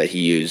sources that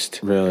he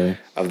used. Really?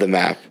 Of the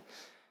map.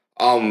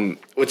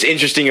 What's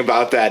interesting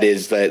about that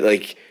is that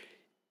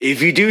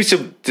if you do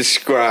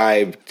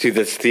subscribe to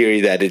this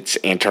theory that it's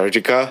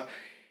Antarctica,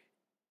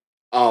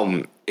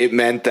 it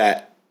meant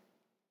that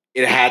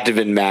it had to have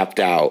been mapped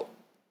out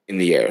in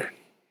the air.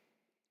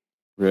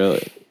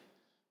 Really?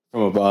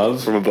 From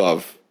above? From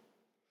above.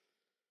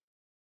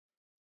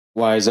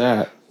 Why is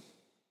that?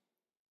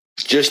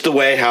 Just the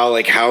way how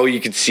you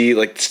could see,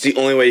 it's the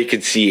only way you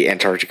could see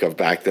Antarctica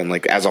back then,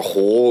 as a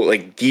whole,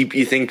 deep.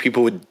 You think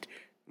people would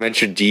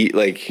venture deep,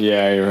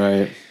 Yeah, you're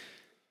right.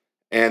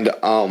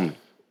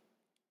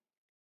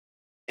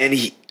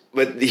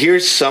 But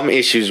here's some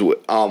issues.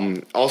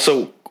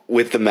 Also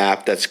with the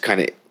map that's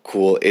kind of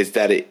cool is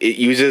that it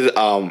uses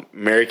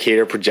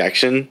Mercator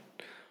projection,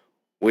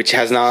 which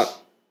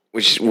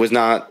was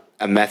not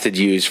a method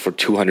used for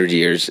 200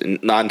 years.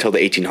 Not until the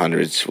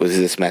 1800s was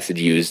this method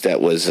used that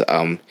was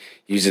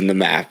used in the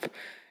map.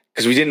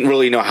 because we didn't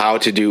really know how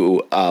to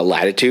do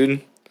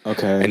latitude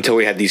Okay. until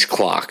we had these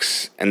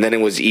clocks, and then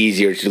it was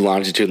easier to do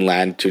longitude and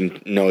latitude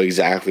and know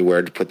exactly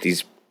where to put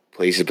these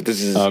places. But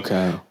this is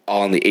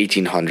all in the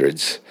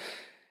 1800s,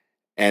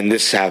 and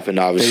this happened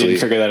They obviously.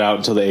 didn't figure that out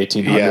until the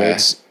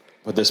 1800s,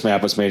 but this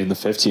map was made in the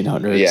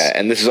 1500s. Yeah,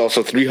 and this is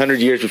also 300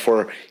 years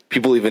before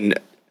people even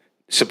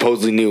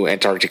supposedly knew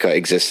Antarctica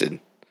existed.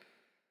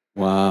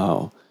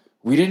 Wow.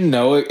 We didn't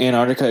know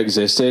Antarctica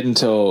existed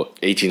until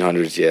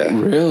 1800s, yeah.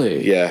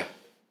 Really? Yeah.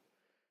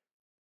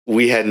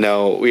 We had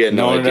no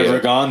No one had idea. ever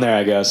gone there,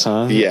 I guess,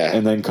 huh? Yeah.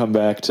 And then come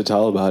back to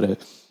tell about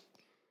it.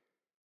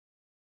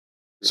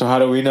 So how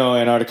do we know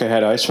Antarctica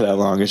had ice for that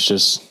long? It's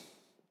just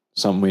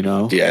something we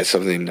know? Yeah,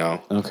 something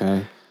no.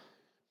 Okay.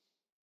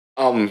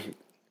 Here's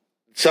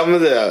some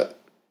of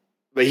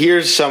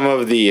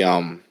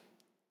the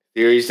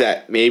theories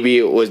that maybe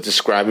it was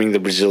describing the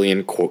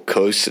Brazilian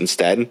coast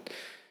instead.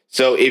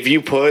 So if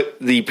you put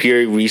the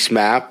Piri Reis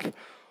Map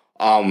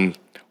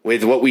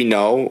with what we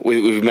know,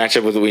 we match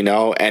up with what we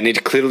know, and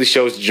it clearly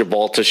shows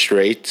Gibraltar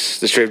Straits,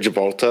 the Strait of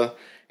Gibraltar,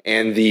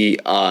 and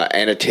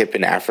a tip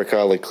in Africa,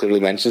 like clearly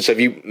mentioned. So if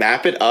you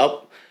map it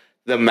up,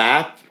 the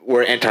map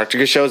where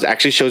Antarctica shows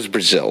actually shows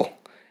Brazil,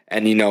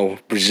 and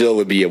Brazil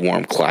would be a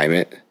warm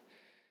climate.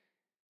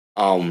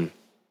 However,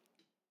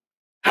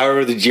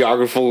 the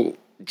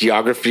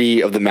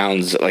geography of the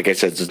mountains, like I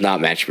said, does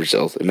not match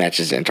Brazil. It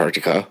matches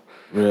Antarctica.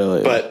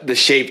 Really? But the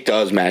shape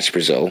does match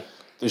Brazil.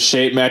 The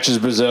shape matches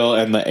Brazil,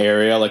 and the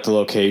area, like the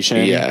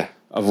location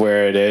of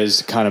where it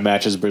is, kind of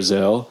matches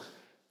Brazil.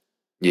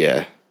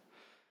 Yeah.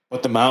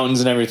 But the mountains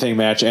and everything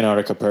match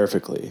Antarctica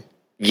perfectly.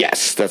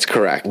 Yes, that's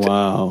correct.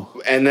 Wow.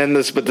 And then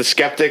but the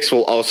skeptics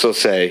will also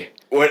say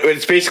what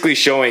it's basically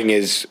showing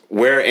is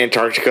where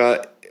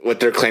Antarctica, what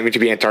they're claiming to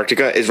be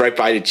Antarctica, is right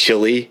by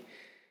Chile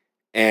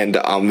and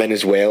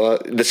Venezuela,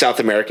 the South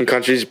American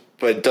countries,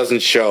 but it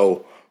doesn't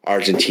show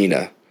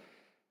Argentina.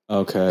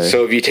 Okay.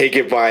 So if you take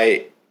it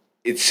by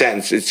its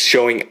sense, it's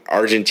showing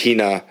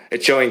Argentina.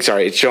 It's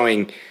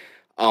showing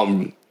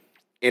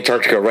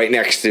Antarctica right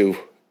next to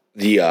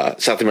the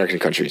South American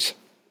countries.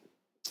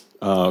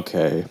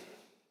 Okay.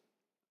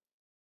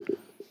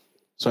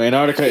 So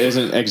Antarctica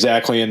isn't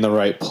exactly in the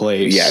right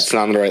place. Yeah, it's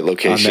not in the right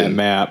location on that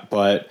map,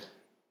 but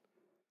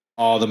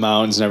all the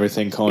mountains and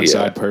everything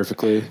coincide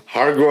perfectly.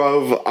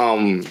 Hargrove,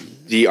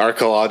 the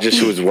archaeologist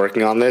who was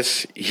working on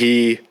this,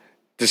 he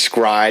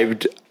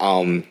described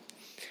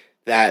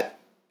that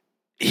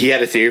he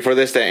had a theory for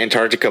this, that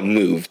Antarctica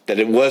moved, that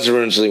it was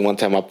originally one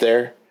time up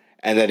there,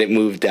 and that it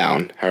moved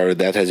down. However,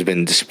 that has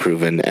been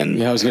disproven. And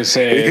yeah, I was going to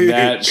say, in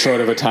that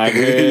short of a time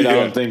period, I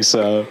don't think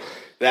so.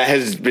 That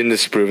has been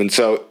disproven.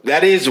 So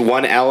that is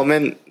one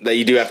element that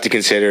you do have to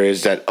consider,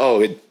 is that,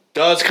 it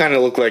does kind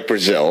of look like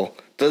Brazil.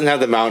 It doesn't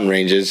have the mountain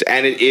ranges,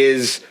 and it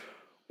is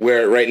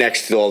right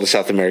next to all the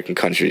South American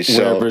countries.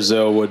 Where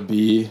Brazil would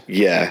be.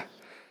 Yeah.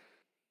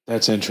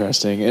 That's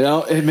interesting.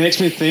 It makes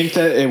me think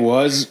that it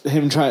was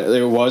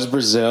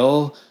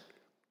Brazil,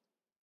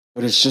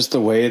 but it's just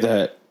the way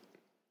that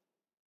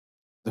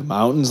the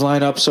mountains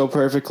line up so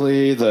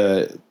perfectly.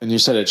 And you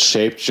said it's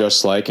shaped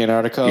just like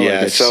Antarctica.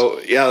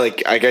 Yeah.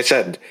 Like I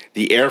said,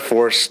 the Air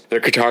Force,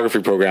 their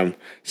cartography program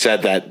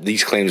said that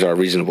these claims are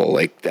reasonable.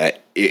 Like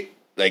that,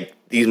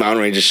 these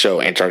mountain ranges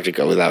show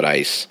Antarctica without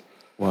ice.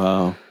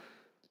 Wow.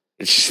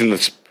 It's just in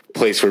this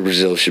place where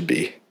Brazil should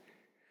be.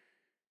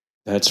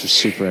 That's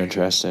super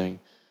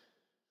interesting.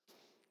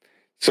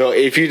 So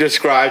if you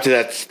describe to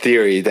that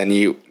theory, then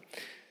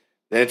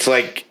it's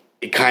like,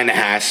 it kind of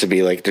has to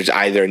be like there's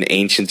either an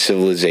ancient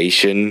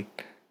civilization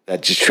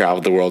that just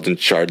traveled the world and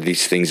charted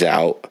these things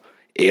out.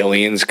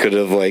 Aliens could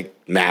have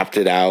mapped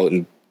it out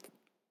and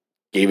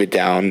gave it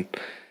down.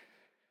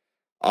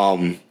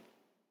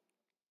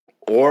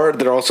 Or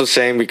they're also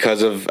saying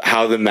because of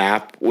how the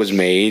map was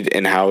made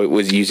and how it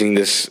was using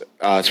this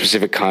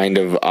specific kind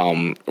of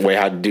way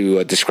how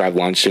to describe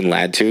longitude and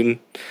latitude,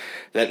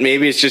 that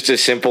maybe it's just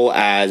as simple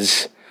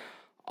as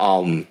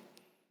maybe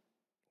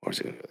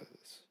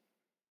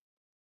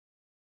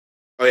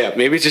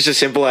it's just as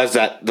simple as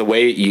that the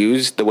way it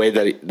used, the way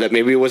that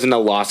maybe it wasn't a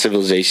lost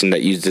civilization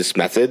that used this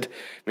method.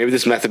 Maybe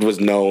this method was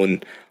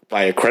known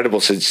by a credible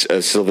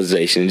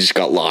civilization and just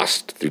got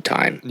lost through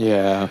time.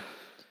 Yeah.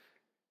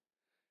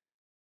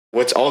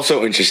 What's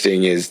also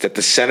interesting is that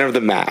the center of the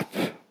map,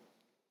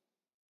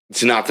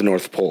 it's not the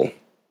North Pole.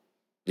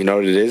 You know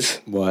what it is?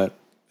 What?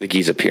 The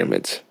Giza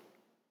pyramids.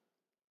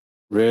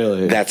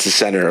 Really? That's the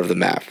center of the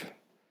map.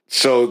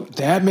 So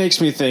that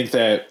makes me think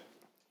that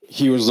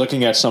he was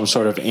looking at some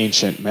sort of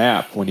ancient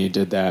map when he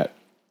did that.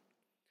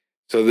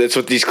 So that's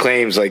what these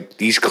claims,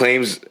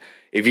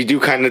 if you do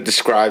kind of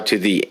describe to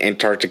the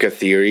Antarctica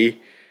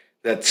theory,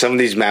 that some of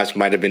these maps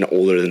might have been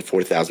older than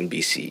 4000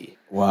 BC.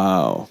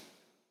 Wow.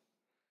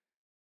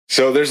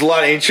 So there's a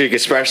lot of intrigue,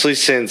 especially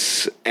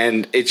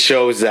and it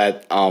shows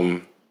that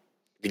the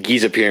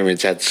Giza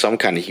pyramids had some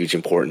kind of huge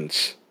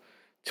importance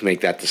to make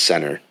that the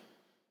center.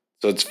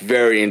 So it's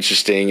very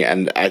interesting,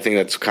 and I think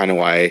that's kind of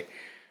why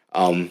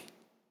the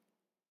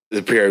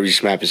Piri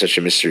Reis Map is such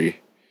a mystery.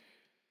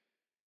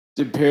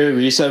 Did Piri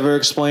Reis ever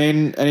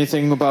explain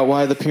anything about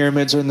why the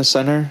pyramids are in the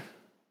center?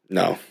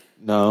 No.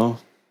 No.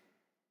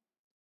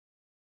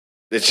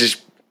 It's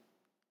just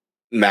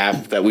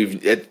map that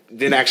it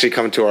didn't actually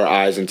come to our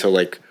eyes until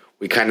like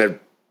we kind of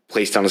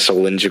placed on a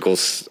cylindrical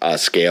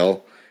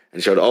scale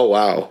and showed, oh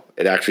wow,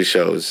 it actually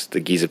shows the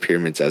Giza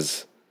pyramids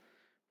as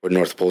where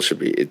North Pole should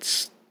be.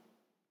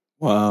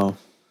 Wow.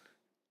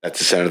 That's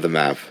the center of the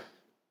map.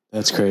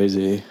 That's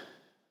crazy.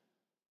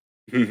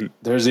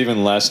 There's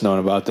even less known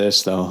about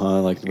this though,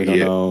 huh? Like we don't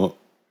know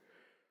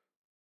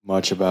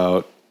much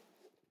about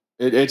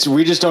it.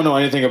 We just don't know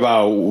anything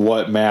about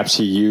what maps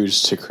he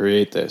used to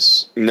create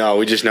this. No,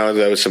 we just know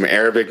there was some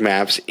Arabic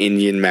maps,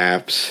 Indian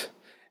maps,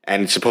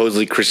 and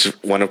supposedly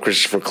one of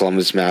Christopher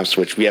Columbus maps,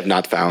 which we have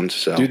not found.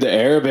 So, dude, the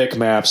Arabic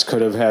maps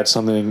could have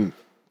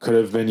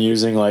been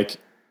using like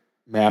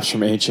maps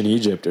from ancient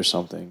Egypt or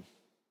something,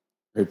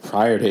 or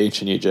prior to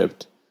ancient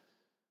Egypt,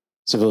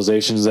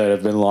 civilizations that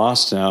have been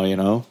lost now. You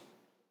know,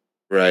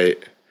 right?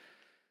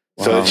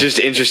 Wow. So it's just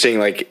interesting.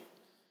 Like,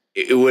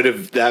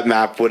 that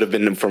map would have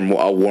been from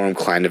a warm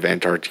climate of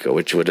Antarctica,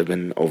 which would have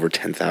been over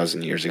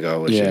 10,000 years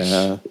ago. Which is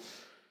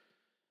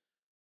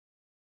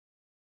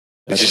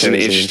it's just crazy.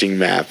 An interesting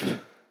map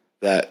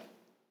that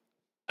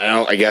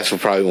I guess we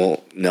probably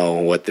won't know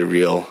what the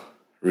real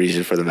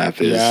reason for the map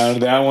is. Yeah,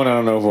 that one I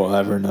don't know if we'll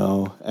ever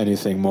know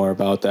anything more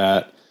about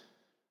that,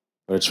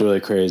 but it's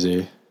really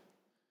crazy.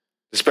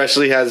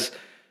 Especially has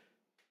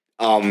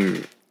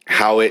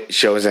how it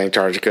shows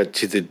Antarctica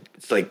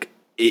it's like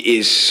it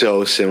is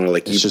so similar.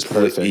 Like it's just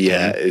perfect.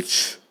 Yeah,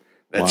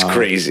 that's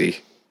crazy.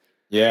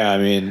 Yeah, I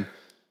mean,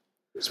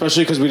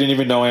 especially because we didn't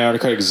even know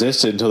Antarctica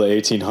existed until the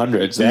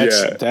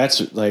 1800s.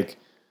 That's like,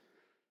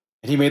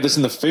 and he made this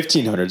in the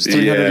 1500s,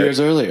 300 years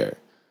earlier.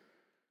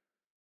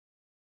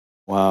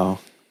 Wow.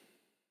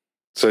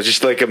 So it's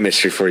just like a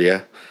mystery for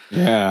you.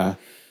 Yeah.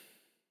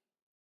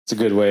 It's a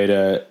good way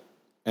to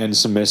end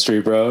some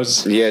mystery,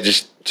 bros. Yeah,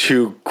 just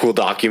two cool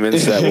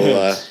documents that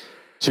will...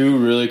 two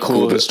really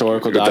cool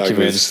historical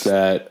documents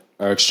that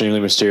are extremely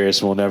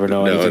mysterious and we'll never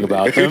know anything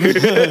about them.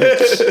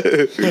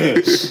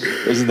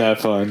 Isn't that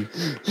fun?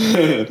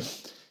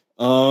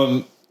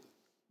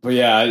 But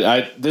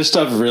yeah, this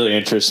stuff really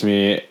interests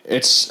me.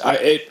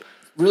 It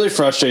really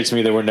frustrates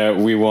me that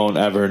we won't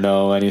ever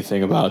know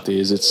anything about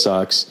these. It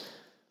sucks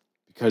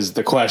because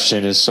the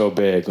question is so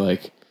big.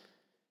 Like,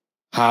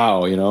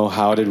 how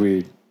did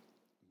we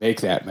make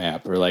that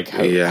map, or like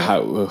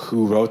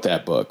who wrote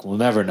that book? We'll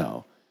never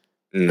know.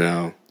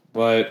 No,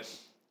 but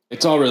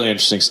it's all really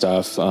interesting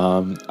stuff.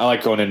 I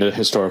like going into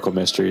historical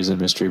mysteries and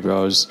mystery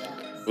bros.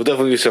 We'll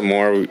definitely do some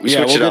more. We'll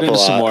get into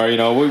some more. You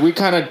know, we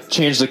kind of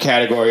change the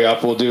category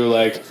up. We'll do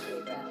like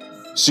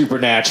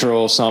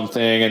supernatural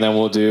something, and then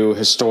we'll do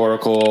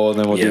historical, and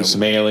then we'll do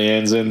some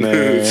aliens in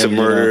there, some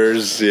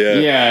murders.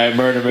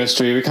 Murder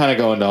mystery. We kind of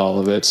go into all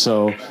of it.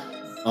 So,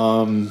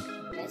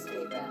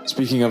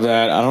 speaking of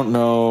that, I don't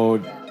know.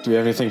 Do we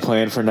have anything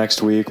planned for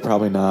next week?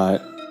 Probably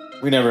not.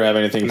 We never have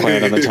anything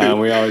planned on the time.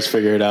 We always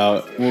figure it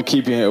out.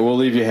 We'll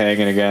leave you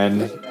hanging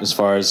again as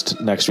far as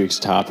next week's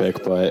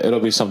topic, but it'll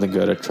be something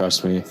good.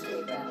 Trust me.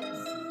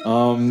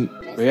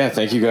 But yeah,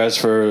 thank you guys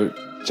for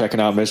checking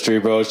out Mystery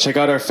Bros. Check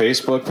out our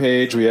Facebook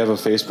page. We have a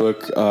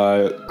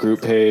Facebook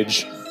group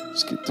page.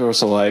 Just throw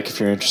us a like if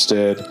you're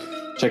interested.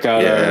 Check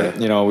out our,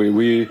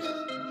 we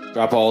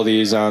drop all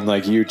these on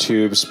like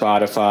YouTube,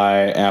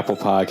 Spotify, Apple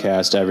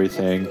Podcast,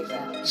 everything.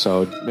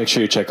 So make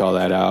sure you check all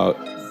that out.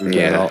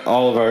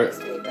 All of our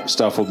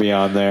stuff will be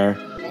on there.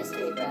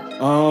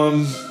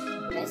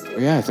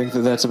 I think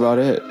that's about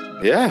it.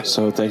 Yeah.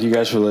 So thank you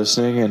guys for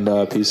listening,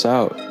 and peace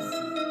out.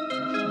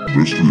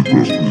 Mystery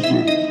Brothers.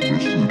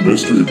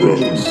 Mystery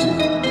Brothers.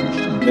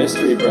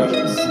 Mystery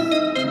Brothers.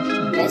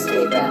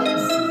 Mystery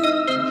Brothers.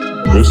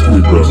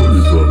 Mystery Brothers.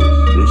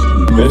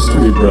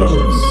 Mystery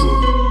Brothers.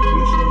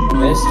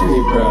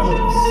 Mystery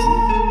Brothers.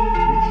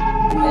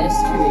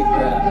 Mystery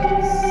Brothers.